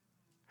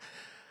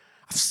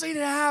 I've seen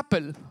it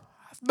happen.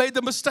 I've made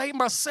the mistake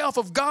myself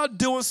of God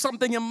doing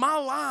something in my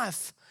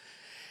life.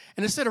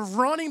 And instead of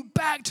running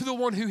back to the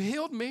one who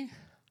healed me,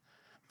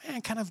 man,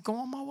 kind of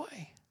going my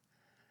way.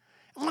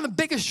 And one of the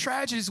biggest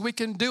tragedies we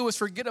can do is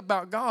forget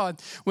about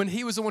God when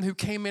he was the one who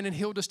came in and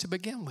healed us to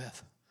begin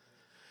with.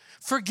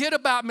 Forget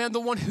about, man, the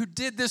one who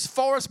did this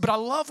for us. But I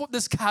love what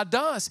this guy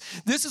does.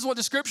 This is what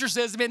the scripture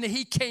says, man, that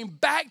he came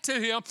back to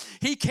him.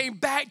 He came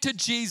back to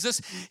Jesus.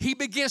 He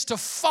begins to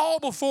fall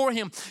before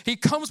him. He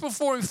comes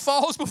before him,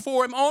 falls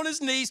before him on his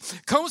knees,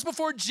 comes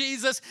before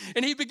Jesus,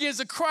 and he begins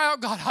to cry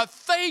out, God, I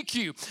thank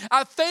you.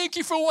 I thank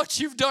you for what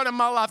you've done in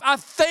my life. I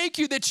thank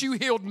you that you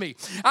healed me.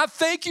 I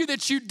thank you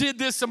that you did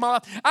this in my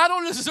life. I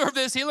don't deserve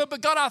this healing, but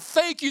God, I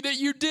thank you that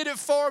you did it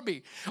for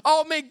me.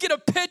 Oh, man, get a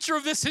picture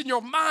of this in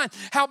your mind,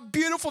 how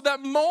beautiful that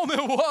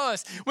moment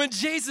was when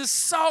Jesus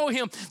saw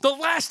him the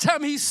last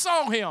time he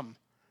saw him.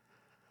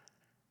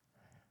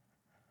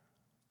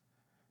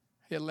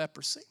 He had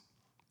leprosy.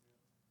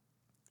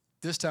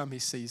 This time he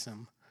sees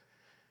him,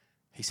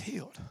 he's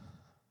healed.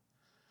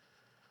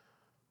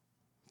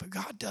 But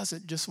God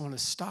doesn't just want to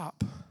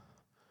stop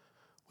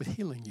with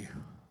healing you.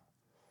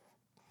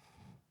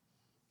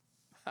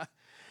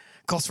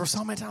 Because for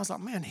so many times, like,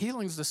 man,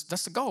 healing's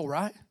that's the goal,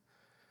 right?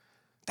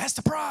 That's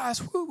the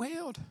prize. Woo,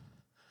 healed.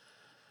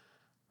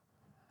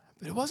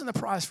 But it wasn't the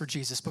prize for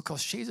Jesus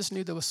because Jesus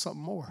knew there was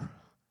something more.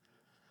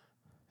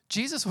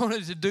 Jesus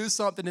wanted to do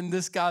something in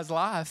this guy's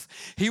life.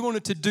 He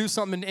wanted to do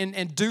something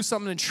and do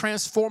something and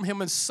transform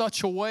him in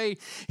such a way.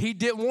 He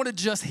didn't want to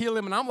just heal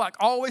him. And I'm like,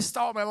 always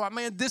thought,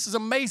 man, this is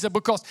amazing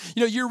because,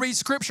 you read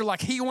scripture like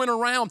he went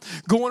around,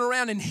 going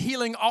around and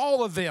healing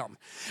all of them.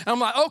 And I'm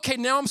like, okay,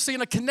 now I'm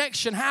seeing a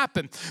connection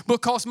happen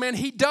because, man,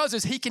 he does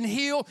this. He can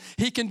heal.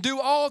 He can do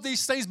all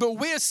these things. But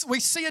we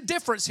see a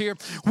difference here.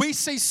 We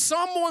see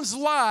someone's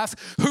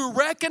life who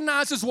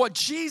recognizes what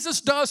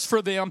Jesus does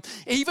for them,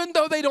 even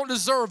though they don't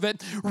deserve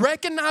it,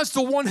 recognize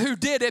the one who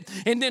did it,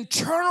 and then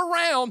turn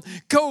around,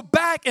 go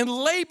back and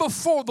lay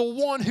before the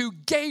one who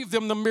gave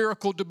them the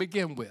miracle to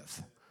begin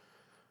with.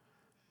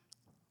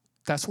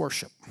 That's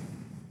worship.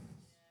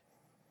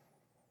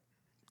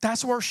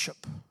 That's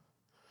worship.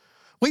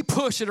 We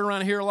push it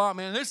around here a lot,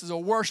 man. This is a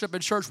worship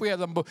in church. We have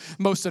the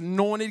most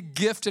anointed,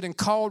 gifted, and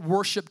called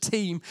worship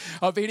team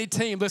of any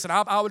team. Listen,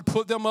 I would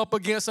put them up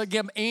against,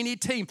 again, any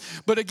team.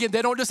 But again,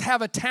 they don't just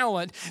have a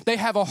talent. They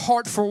have a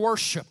heart for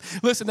worship.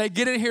 Listen, they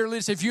get in here.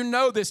 Listen, if you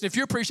know this, and if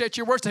you appreciate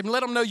your worship,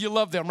 let them know you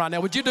love them right now.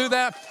 Would you do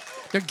that?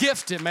 They're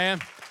gifted, man.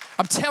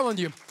 I'm telling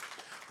you.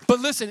 But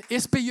listen,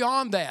 it's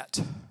beyond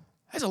that.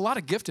 There's a lot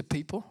of gifted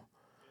people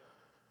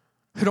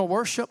who don't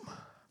worship,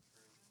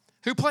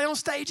 who play on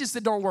stages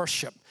that don't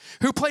worship,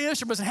 who play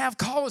instruments and have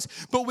callings.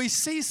 But we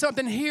see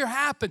something here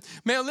happen.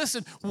 Man,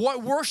 listen,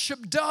 what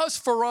worship does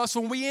for us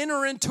when we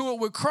enter into it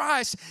with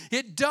Christ,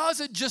 it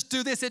doesn't just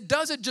do this. It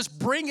doesn't just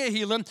bring a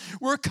healing.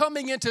 We're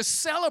coming in to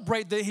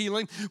celebrate the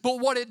healing.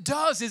 But what it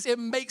does is it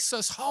makes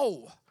us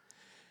whole.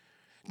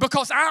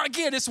 Because,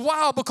 again, it's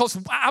wild because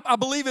I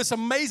believe it's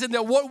amazing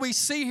that what we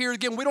see here,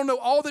 again, we don't know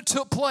all that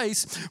took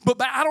place, but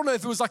I don't know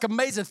if it was like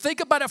amazing.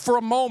 Think about it for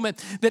a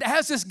moment that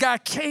as this guy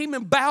came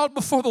and bowed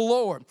before the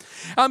Lord,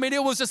 I mean,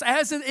 it was just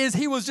as it is,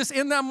 he was just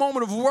in that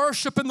moment of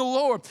worshiping the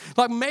Lord.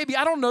 Like maybe,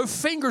 I don't know,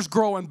 fingers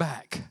growing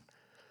back.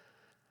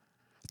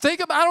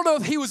 Think about, I don't know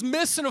if he was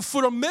missing a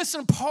foot or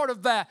missing part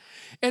of that,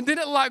 and then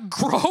it like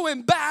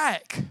growing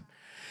back.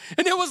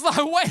 And it was like,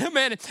 wait a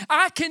minute,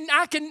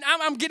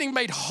 I'm getting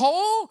made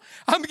whole.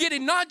 I'm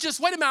getting not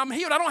just, wait a minute, I'm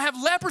healed. I don't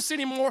have leprosy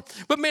anymore.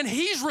 But man,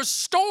 he's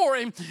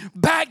restoring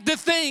back the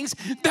things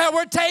that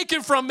were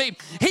taken from me.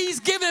 He's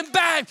giving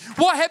back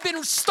what had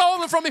been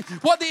stolen from me,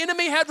 what the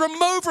enemy had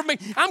removed from me.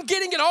 I'm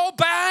getting it all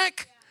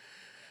back.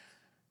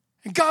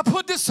 And God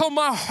put this on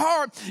my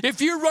heart.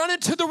 If you run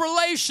into the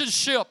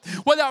relationship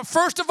without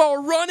first of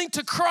all running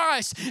to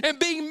Christ and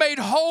being made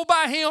whole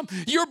by Him,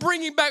 you're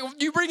bringing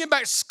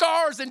back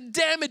scars and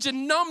damage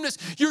and numbness.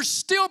 You're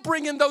still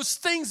bringing those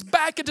things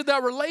back into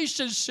that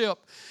relationship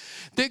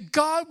that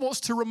God wants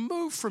to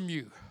remove from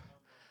you.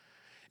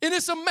 And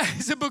it's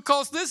amazing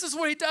because this is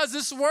what He does,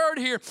 this word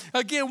here.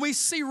 Again, we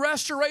see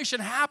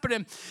restoration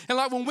happening. And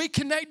like when we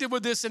connected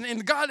with this,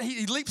 and God,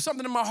 He leaped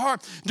something in my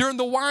heart during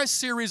the Y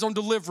series on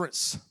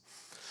deliverance.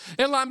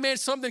 And like, man,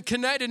 something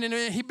connected, and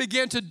He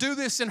began to do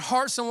this in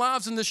hearts and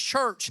lives in this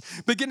church,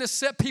 begin to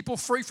set people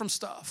free from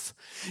stuff.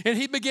 And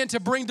He began to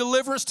bring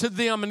deliverance to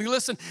them. And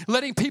listen,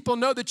 letting people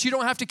know that you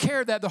don't have to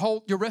carry that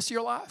your rest of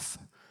your life.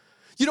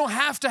 You don't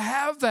have to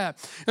have that.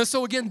 And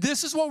so again,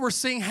 this is what we're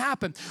seeing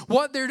happen.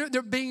 What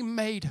they're being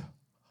made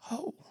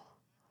whole.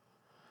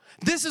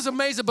 This is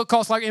amazing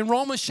because like in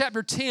Romans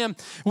chapter 10,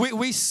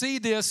 we see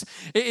this.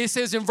 It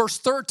says in verse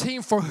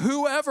 13, for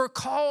whoever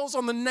calls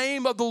on the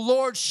name of the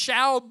Lord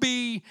shall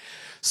be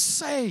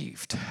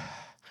saved.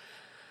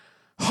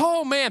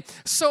 Oh man,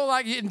 so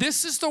like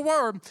this is the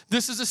word,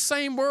 this is the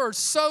same word,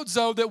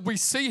 sozo, that we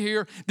see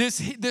here,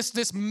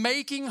 this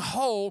making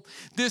whole,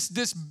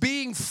 this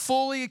being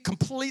fully,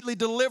 completely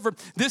delivered.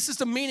 This is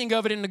the meaning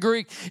of it in the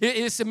Greek.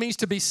 It means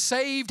to be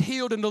saved,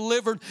 healed, and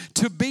delivered,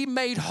 to be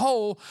made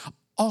whole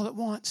all at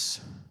once.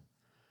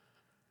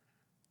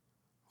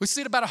 We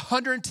see it about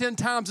 110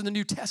 times in the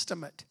New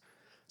Testament.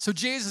 So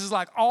Jesus is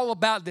like all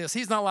about this.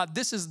 He's not like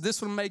this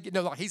will make it.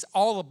 No, like He's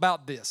all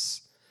about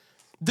this.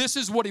 This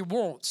is what He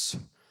wants.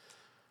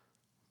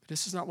 But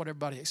this is not what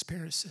everybody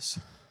experiences.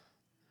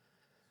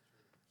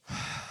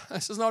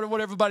 This is not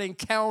what everybody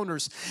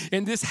encounters.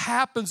 And this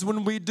happens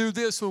when we do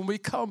this, when we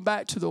come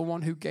back to the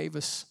one who gave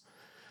us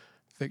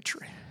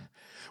victory.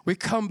 We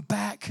come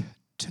back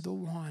to the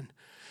one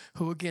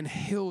who again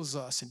heals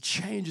us and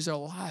changes our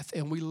life,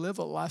 and we live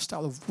a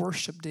lifestyle of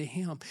worship to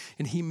Him,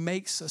 and He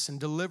makes us and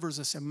delivers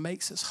us and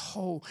makes us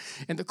whole.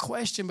 And the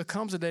question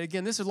becomes today,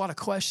 again, this is a lot of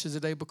questions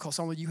today because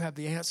only you have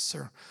the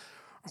answer.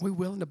 Are we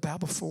willing to bow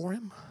before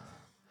Him?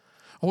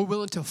 Are we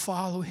willing to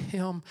follow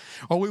Him?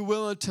 Are we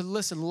willing to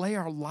lay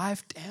our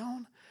life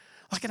down?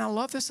 Like, and I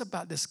love this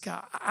about this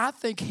guy. I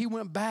think he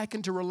went back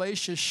into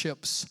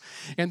relationships,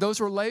 and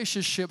those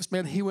relationships,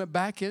 man, he went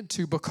back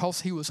into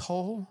because he was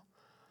whole.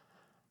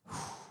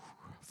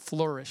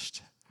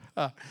 Flourished.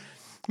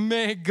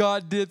 Man,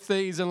 God did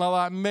things, and I'm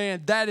like,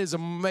 man, that is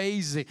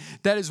amazing.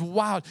 That is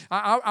wild.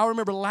 I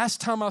remember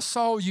last time I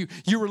saw you,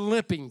 you were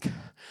limping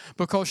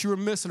because you were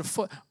missing a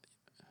foot.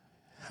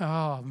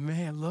 Oh,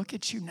 man, look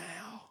at you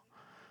now.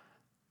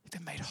 You've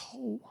been made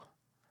whole.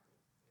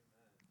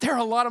 There are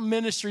a lot of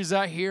ministries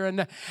out here,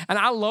 and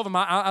I love them.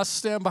 I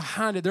stand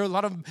behind it. There are a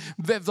lot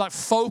of like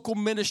focal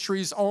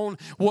ministries on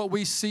what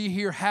we see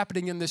here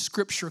happening in this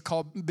scripture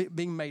called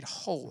being made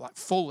whole, like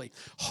fully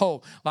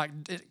whole, like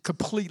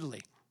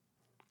completely.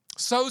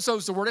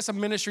 Sozo's the word. There's some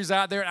ministries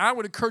out there, and I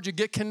would encourage you to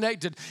get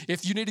connected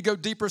if you need to go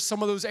deeper in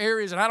some of those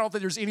areas. And I don't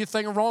think there's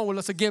anything wrong with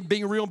us, again,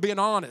 being real and being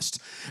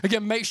honest.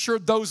 Again, make sure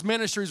those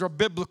ministries are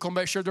biblical.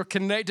 Make sure they're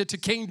connected to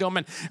kingdom.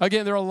 And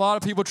again, there are a lot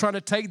of people trying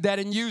to take that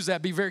and use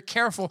that. Be very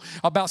careful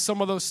about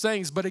some of those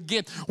things. But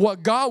again,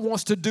 what God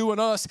wants to do in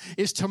us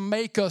is to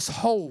make us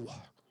whole.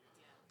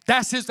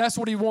 That's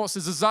what He wants,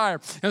 His desire.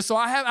 And so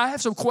I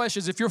have some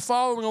questions. If you're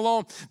following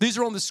along, these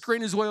are on the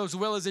screen as well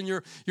as in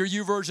your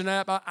YouVersion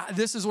app.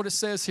 This is what it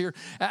says here.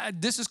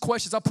 This is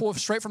questions I pulled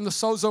straight from the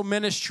Sozo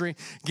ministry.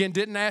 Again,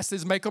 didn't ask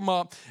these, make them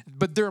up,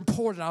 but they're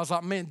important. I was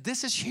like, man,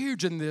 this is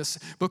huge in this,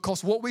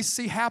 because what we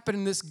see happen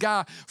in this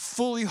guy,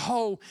 fully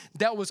whole,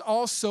 that was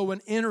also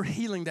an inner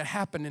healing that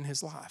happened in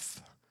his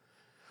life.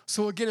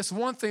 So again, it's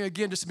one thing,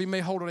 again, just to be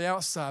made whole on the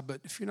outside,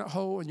 but if you're not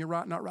whole and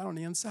you're not right on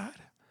the inside,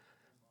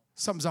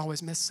 something's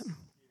always missing.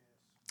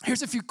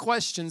 Here's a few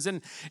questions,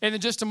 and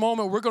in just a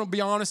moment, we're going to be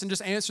honest and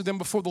just answer them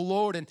before the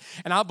Lord, and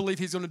I believe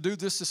He's going to do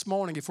this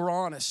morning. If we're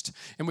honest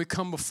and we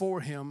come before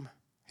Him,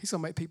 He's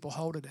going to make people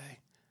whole today.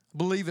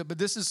 Believe it, but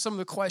this is some of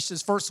the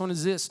questions. First one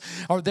is this: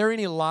 are there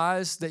any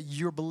lies that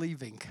you're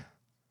believing?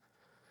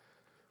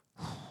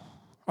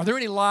 Are there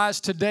any lies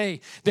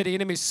today that the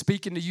enemy is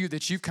speaking to you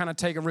that you've kind of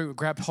taken root and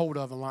grabbed hold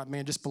of and like,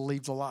 man, just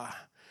believe the lie?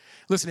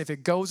 Listen, if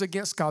it goes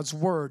against God's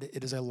word,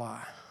 it is a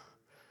lie.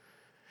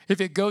 If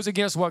it goes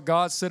against what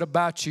God said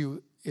about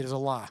you, it is a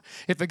lie.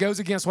 If it goes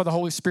against what the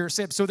Holy Spirit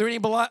said. So are there any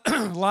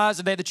lies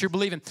today that you're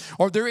believing?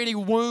 Are there any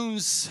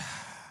wounds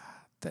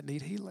that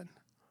need healing?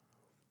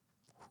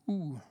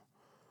 Ooh.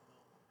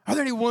 Are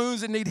there any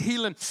wounds that need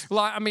healing?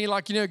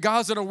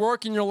 God's going to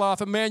work in your life.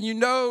 And man, you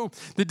know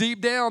that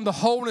deep down the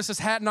wholeness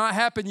has not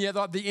happened yet.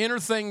 The inner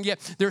thing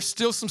yet. There's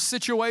still some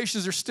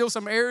situations. There's still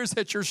some areas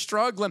that you're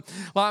struggling.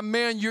 Like,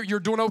 man,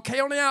 you're doing okay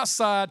on the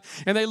outside.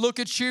 And they look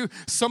at you.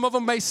 Some of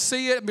them may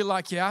see it and be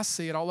like, yeah, I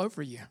see it all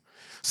over you.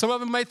 Some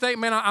of them may think,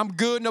 man, I'm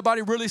good.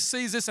 Nobody really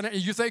sees this. And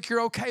you think you're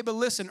okay. But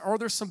listen, are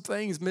there some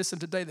things missing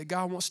today that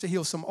God wants to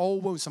heal? Some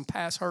old wounds, some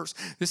past hurts.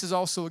 This is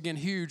also, again,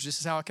 huge. This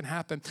is how it can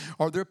happen.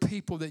 Are there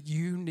people that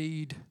you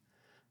need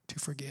to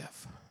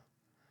forgive?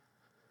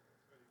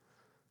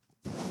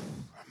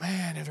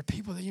 Man, if there are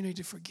people that you need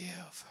to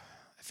forgive,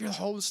 if you're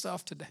holding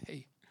stuff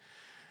today,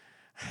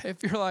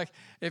 if you're like,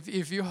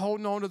 if you're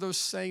holding on to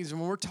those things, and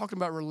when we're talking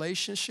about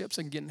relationships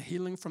and getting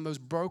healing from those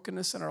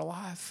brokenness in our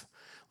life,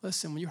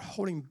 listen, when you're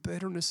holding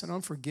bitterness and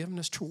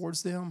unforgiveness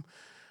towards them,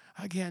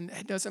 again,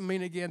 it doesn't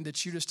mean, again,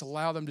 that you just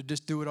allow them to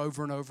just do it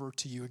over and over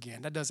to you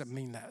again. That doesn't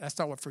mean that. That's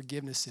not what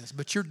forgiveness is.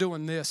 But you're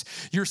doing this.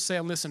 You're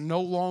saying, listen,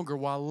 no longer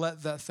will I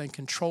let that thing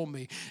control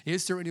me.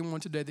 Is there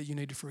anyone today that you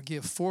need to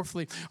forgive?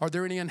 Fourthly, are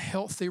there any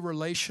unhealthy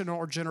relational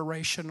or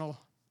generational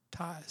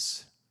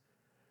ties?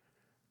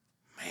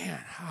 Man,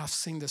 I've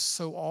seen this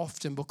so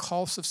often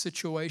because of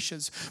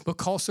situations,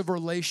 because of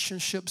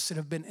relationships that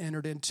have been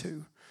entered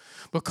into,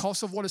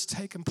 because of what has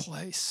taken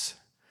place,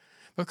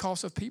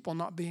 because of people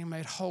not being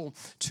made whole.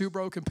 Two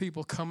broken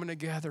people coming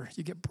together,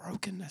 you get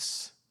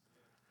brokenness.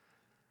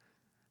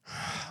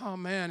 Oh,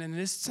 man, and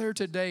is there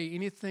today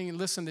anything,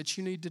 listen, that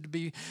you need to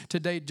be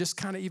today just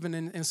kind of even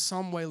in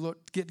some way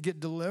get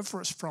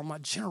deliverance from,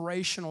 like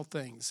generational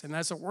things? And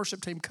as the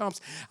worship team comes,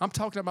 I'm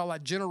talking about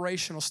like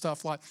generational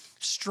stuff, like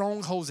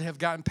strongholds that have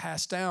gotten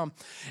passed down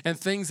and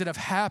things that have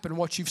happened,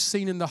 what you've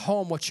seen in the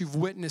home, what you've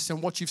witnessed,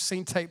 and what you've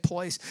seen take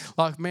place.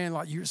 Like, man,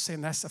 like you're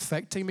saying, that's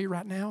affecting me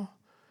right now?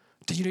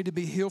 Do you need to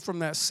be healed from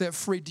that, set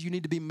free? Do you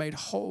need to be made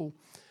whole?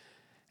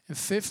 And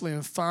fifthly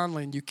and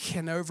finally, and you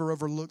can never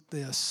overlook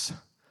this,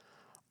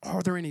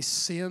 are there any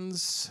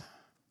sins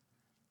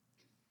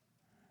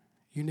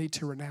you need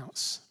to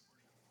renounce?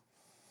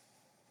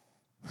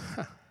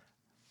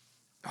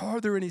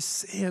 Are there any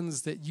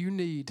sins that you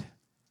need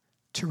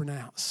to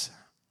renounce?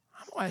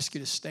 I'm going to ask you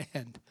to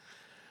stand.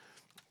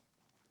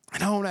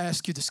 And I want to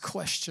ask you this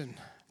question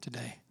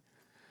today.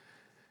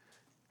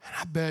 And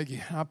I beg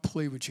you, I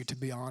plead with you to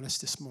be honest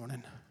this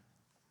morning.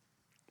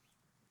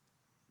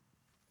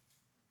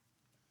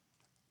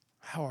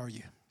 How are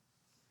you?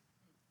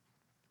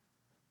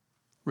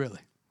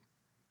 Really?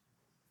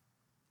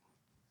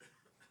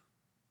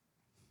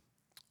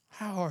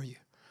 How are you?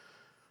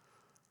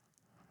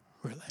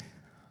 Really?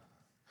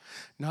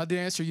 Not the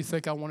answer you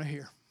think I want to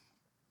hear.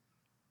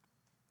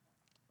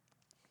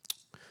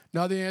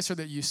 Not the answer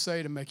that you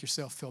say to make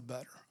yourself feel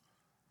better.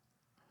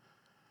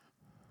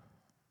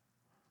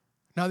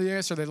 Not the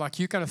answer that like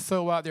you kind of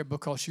throw out there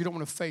because you don't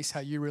want to face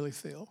how you really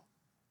feel.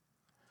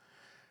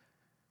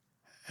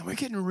 And we're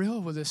getting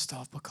real with this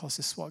stuff because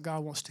it's what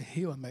God wants to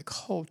heal and make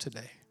whole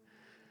today.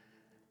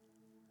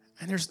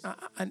 And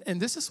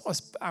this is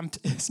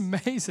it's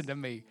amazing to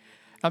me.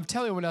 I'm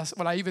telling you,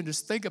 when I even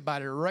just think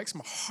about it, it wrecks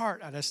my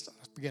heart. I just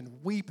begin to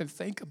weep and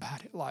think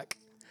about it. Like,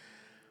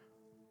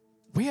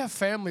 we have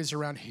families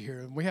around here,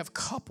 and we have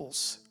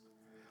couples.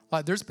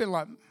 Like, there's been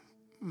like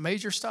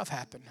major stuff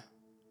happen.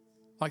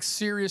 Like,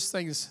 serious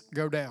things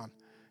go down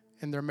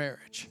in their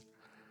marriage.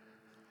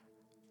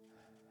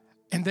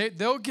 And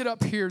they'll get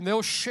up here and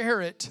they'll share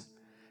it.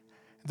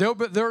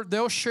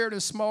 They'll share it in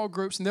small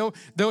groups, and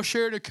they'll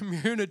share it in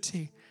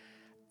community.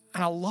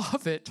 And I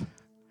love it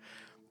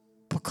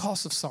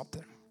because of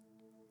something.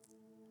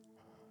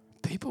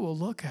 People will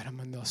look at them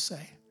and they'll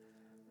say,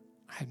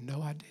 I had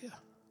no idea.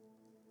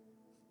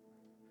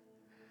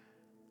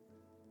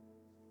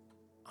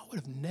 I would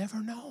have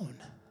never known.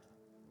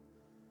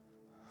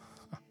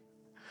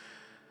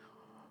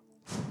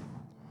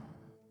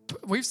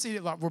 We've seen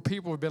it like where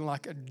people have been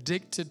like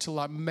addicted to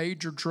like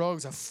major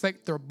drugs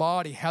affect their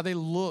body, how they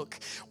look,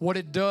 what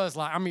it does.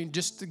 Like, I mean,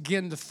 just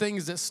again, the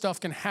things that stuff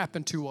can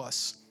happen to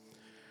us.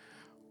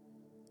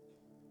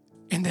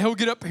 And they'll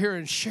get up here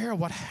and share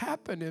what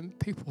happened, and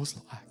people's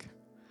like,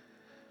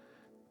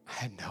 I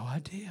had no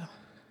idea.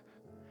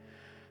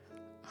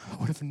 I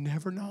would have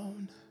never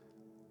known.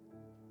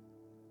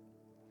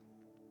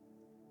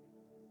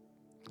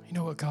 You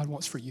know what God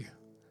wants for you?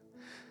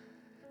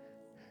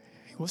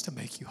 He wants to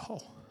make you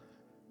whole.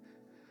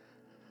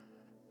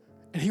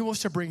 And He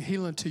wants to bring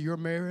healing to your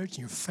marriage, and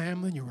your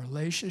family, and your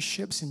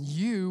relationships, and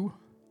you,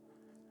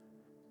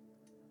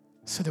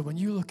 so that when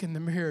you look in the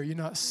mirror, you're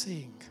not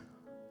seeing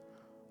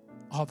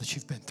all that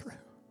you've been through.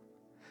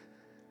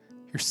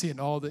 You're seeing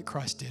all that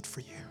Christ did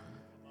for you.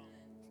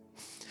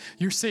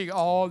 You're seeing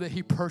all that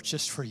He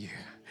purchased for you.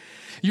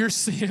 You're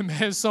seeing Him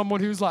as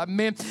someone who's like,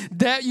 man,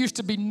 that used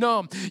to be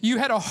numb. You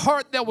had a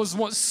heart that was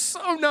once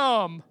so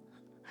numb.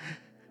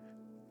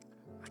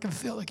 I can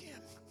feel again.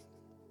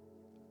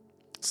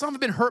 Some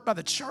have been hurt by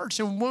the church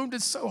and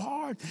wounded so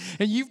hard.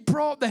 And you've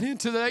brought that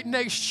into the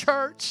next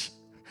church.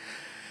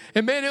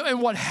 And man, and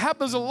what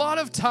happens a lot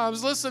of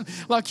times, listen,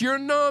 like you're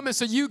numb, and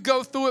so you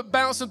go through it,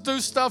 bouncing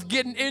through stuff,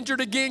 getting injured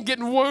again,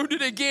 getting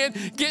wounded again,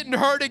 getting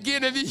hurt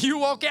again, and then you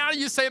walk out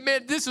and you say,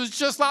 man, this was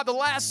just like the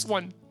last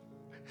one.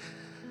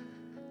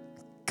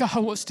 God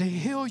wants to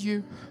heal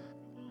you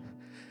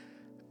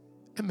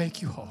and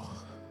make you whole.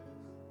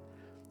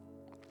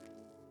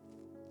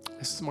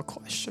 This is my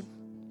question.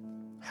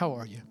 How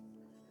are you?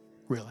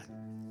 Really?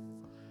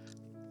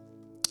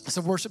 As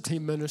a worship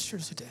team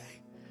ministers today,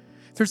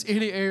 if there's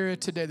any area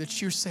today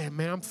that you're saying,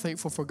 man, I'm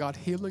thankful for God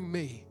healing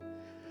me,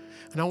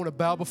 and I want to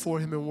bow before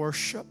Him in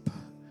worship,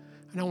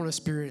 and I want to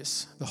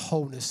experience the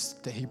wholeness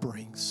that He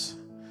brings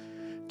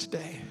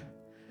today,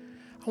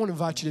 I want to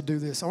invite you to do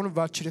this. I want to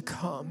invite you to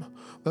come.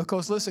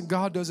 Because listen,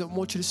 God doesn't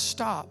want you to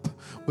stop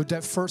with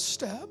that first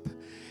step.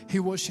 He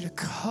wants you to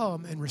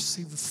come and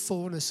receive the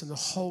fullness and the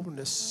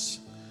wholeness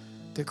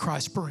that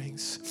Christ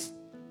brings.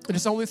 And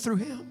it's only through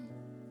Him.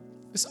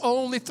 It's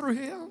only through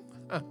Him.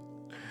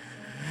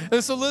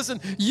 And so listen,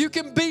 you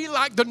can be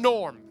like the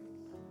norm.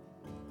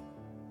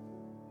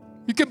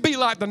 You can be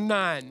like the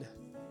 9.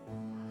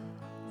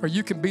 Or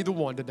you can be the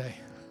 1 today.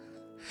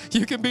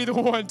 You can be the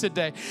 1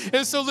 today.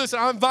 And so listen,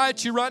 I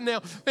invite you right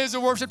now as the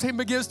worship team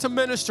begins to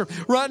minister.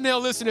 Right now,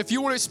 listen, if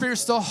you want to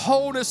experience the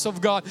wholeness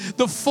of God,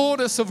 the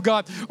fullness of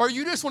God, or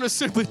you just want to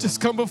simply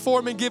just come before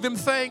Him and give Him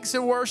thanks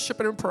and worship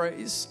and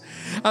praise,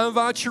 I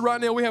invite you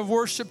right now. We have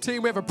worship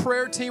team. We have a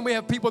prayer team. We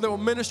have people that will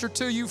minister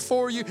to you,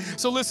 for you.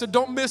 So listen,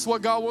 don't miss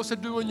what God wants to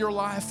do in your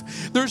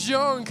life. There's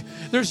young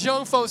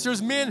folks.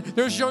 There's men.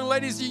 There's young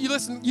ladies. You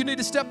listen, you need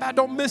to step out.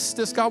 Don't miss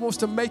this. God wants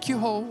to make you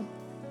whole.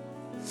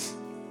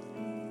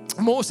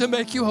 He wants to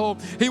make you whole.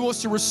 He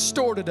wants to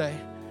restore today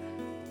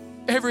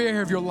every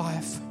area of your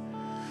life.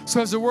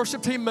 So as the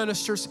worship team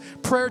ministers,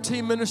 prayer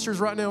team ministers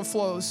right now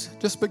flows,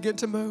 just begin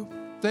to move.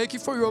 Thank you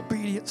for your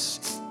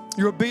obedience.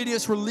 Your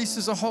obedience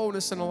releases a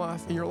wholeness in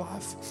your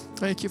life.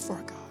 Thank you for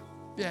it, God.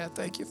 Yeah,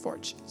 thank you for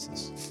it,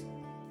 Jesus.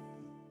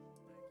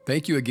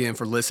 Thank you again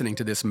for listening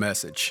to this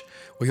message.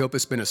 We hope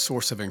it's been a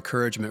source of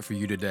encouragement for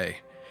you today.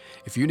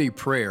 If you need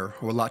prayer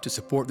or would like to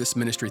support this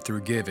ministry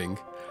through giving,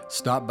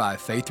 stop by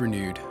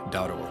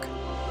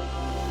faithrenewed.org.